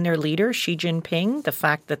Chinese in their leader, Xi Jinping, the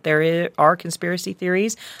fact that there are conspiracy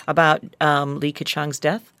theories about Li Keqiang's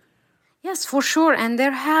death? Yes, for sure. And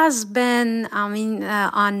there has been,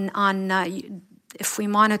 if we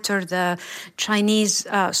monitor the Chinese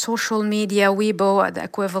social media, Weibo, the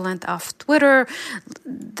equivalent of Twitter,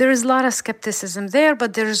 there is a lot of skepticism there,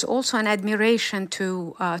 but there is also an admiration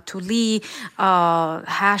to Li,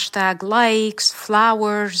 hashtag likes,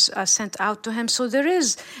 flowers sent out to him. So there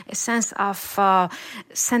is a sense of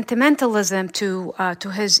sentimentalism to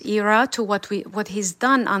his era, to what he's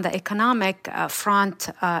done on the economic front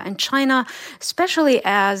in China, especially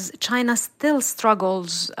as China still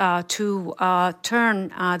struggles to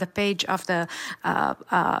turn the page of the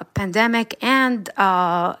pandemic and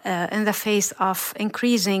in the face of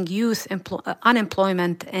increasing youth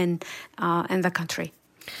unemployment in the country.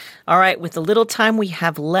 All right, with the little time we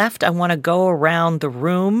have left, I want to go around the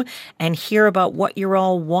room and hear about what you're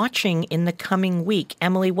all watching in the coming week.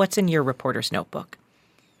 Emily, what's in your reporter's notebook?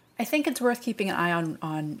 I think it's worth keeping an eye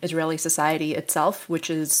on Israeli society itself, which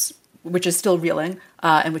is still reeling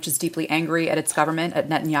and which is deeply angry at its government, at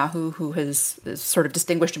Netanyahu, who has sort of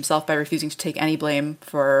distinguished himself by refusing to take any blame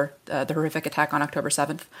for the horrific attack on October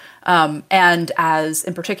 7th. And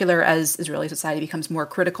in particular, as Israeli society becomes more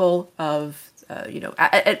critical of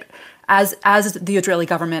as the Israeli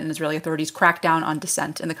government and Israeli authorities crack down on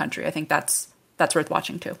dissent in the country. I think that's worth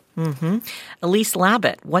watching too. Mm-hmm. Elise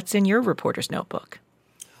Labott, what's in your reporter's notebook?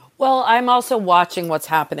 Well, I'm also watching what's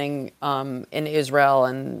happening in Israel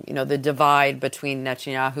and, the divide between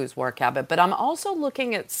Netanyahu's war cabinet. But I'm also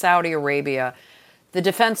looking at Saudi Arabia. The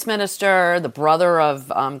defense minister, the brother of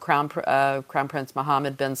Crown Prince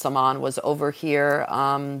Mohammed bin Salman, was over here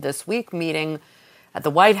this week meeting at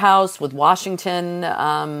the White House with Washington,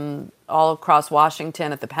 all across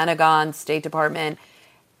Washington, at the Pentagon, State Department.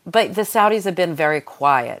 But the Saudis have been very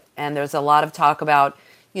quiet. And there's a lot of talk about,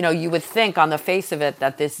 you would think on the face of it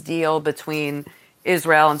that this deal between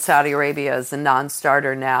Israel and Saudi Arabia is a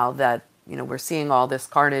non-starter now that, we're seeing all this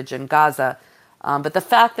carnage in Gaza. But the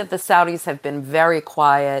fact that the Saudis have been very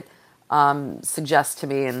quiet suggests to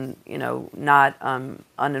me, and, not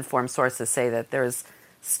uninformed sources say that there's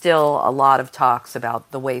still a lot of talks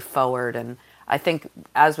about the way forward. And I think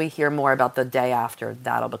as we hear more about the day after,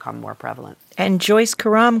 that'll become more prevalent. And Joyce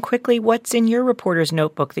Karam, quickly, what's in your reporter's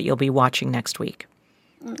notebook that you'll be watching next week?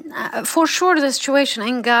 For sure, the situation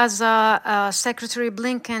in Gaza, Secretary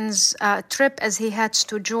Blinken's trip as he heads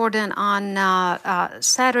to Jordan on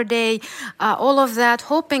Saturday, all of that,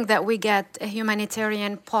 hoping that we get a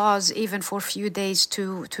humanitarian pause even for a few days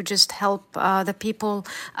to just help the people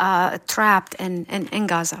trapped in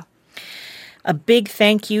Gaza. A big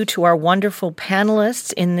thank you to our wonderful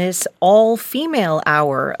panelists in this all-female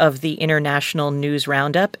hour of the International News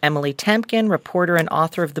Roundup. Emily Temkin, reporter and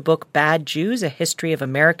author of the book Bad Jews, A History of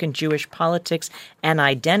American Jewish Politics and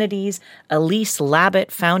Identities. Elise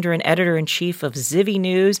Labott, founder and editor-in-chief of Zivi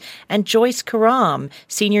News. And Joyce Karam,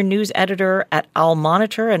 senior news editor at Al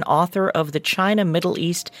Monitor and author of the China Middle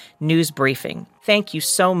East News Briefing. Thank you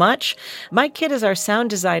so much. Mike Kidd is our sound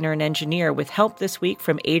designer and engineer with help this week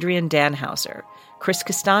from Adrian Danhauser. Chris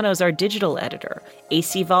Castano is our digital editor.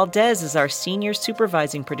 AC Valdez is our senior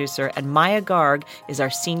supervising producer, and Maya Garg is our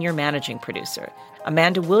senior managing producer.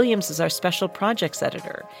 Amanda Williams is our special projects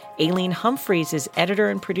editor. Aileen Humphreys is editor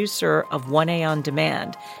and producer of 1A On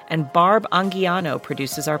Demand. And Barb Anguiano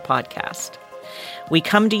produces our podcast. We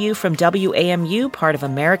come to you from WAMU, part of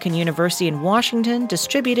American University in Washington,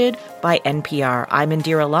 distributed by NPR. I'm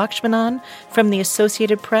Indira Lakshmanan from the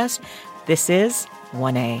Associated Press. This is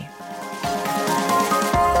 1A.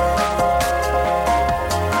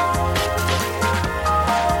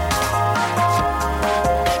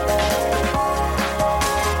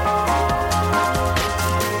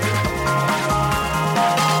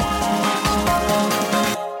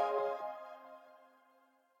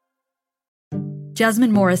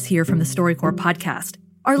 Jasmine Morris here from the StoryCorps podcast.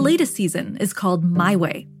 Our latest season is called My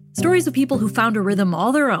Way. Stories of people who found a rhythm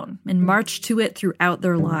all their own and marched to it throughout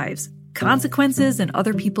their lives. Consequences and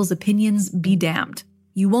other people's opinions be damned.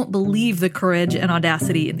 You won't believe the courage and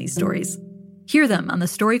audacity in these stories. Hear them on the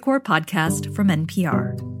StoryCorps podcast from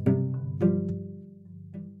NPR.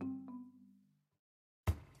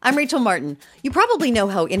 I'm Rachel Martin. You probably know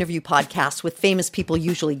how interview podcasts with famous people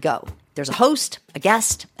usually go. There's a host, a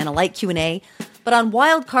guest, and a light Q&A. But on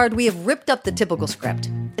Wildcard, we have ripped up the typical script.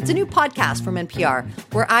 It's a new podcast from NPR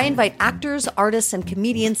where I invite actors, artists, and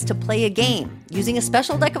comedians to play a game using a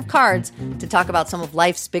special deck of cards to talk about some of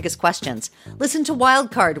life's biggest questions. Listen to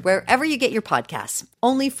Wildcard wherever you get your podcasts,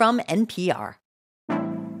 only from NPR.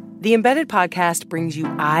 The Embedded podcast brings you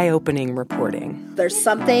eye-opening reporting. There's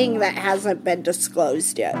something that hasn't been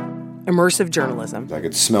disclosed yet. Immersive journalism. I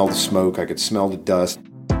could smell the smoke. I could smell the dust.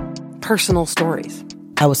 Personal stories.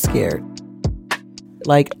 I was scared.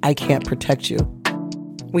 Like, I can't protect you.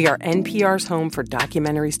 We are NPR's home for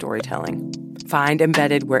documentary storytelling. Find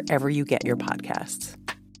Embedded wherever you get your podcasts.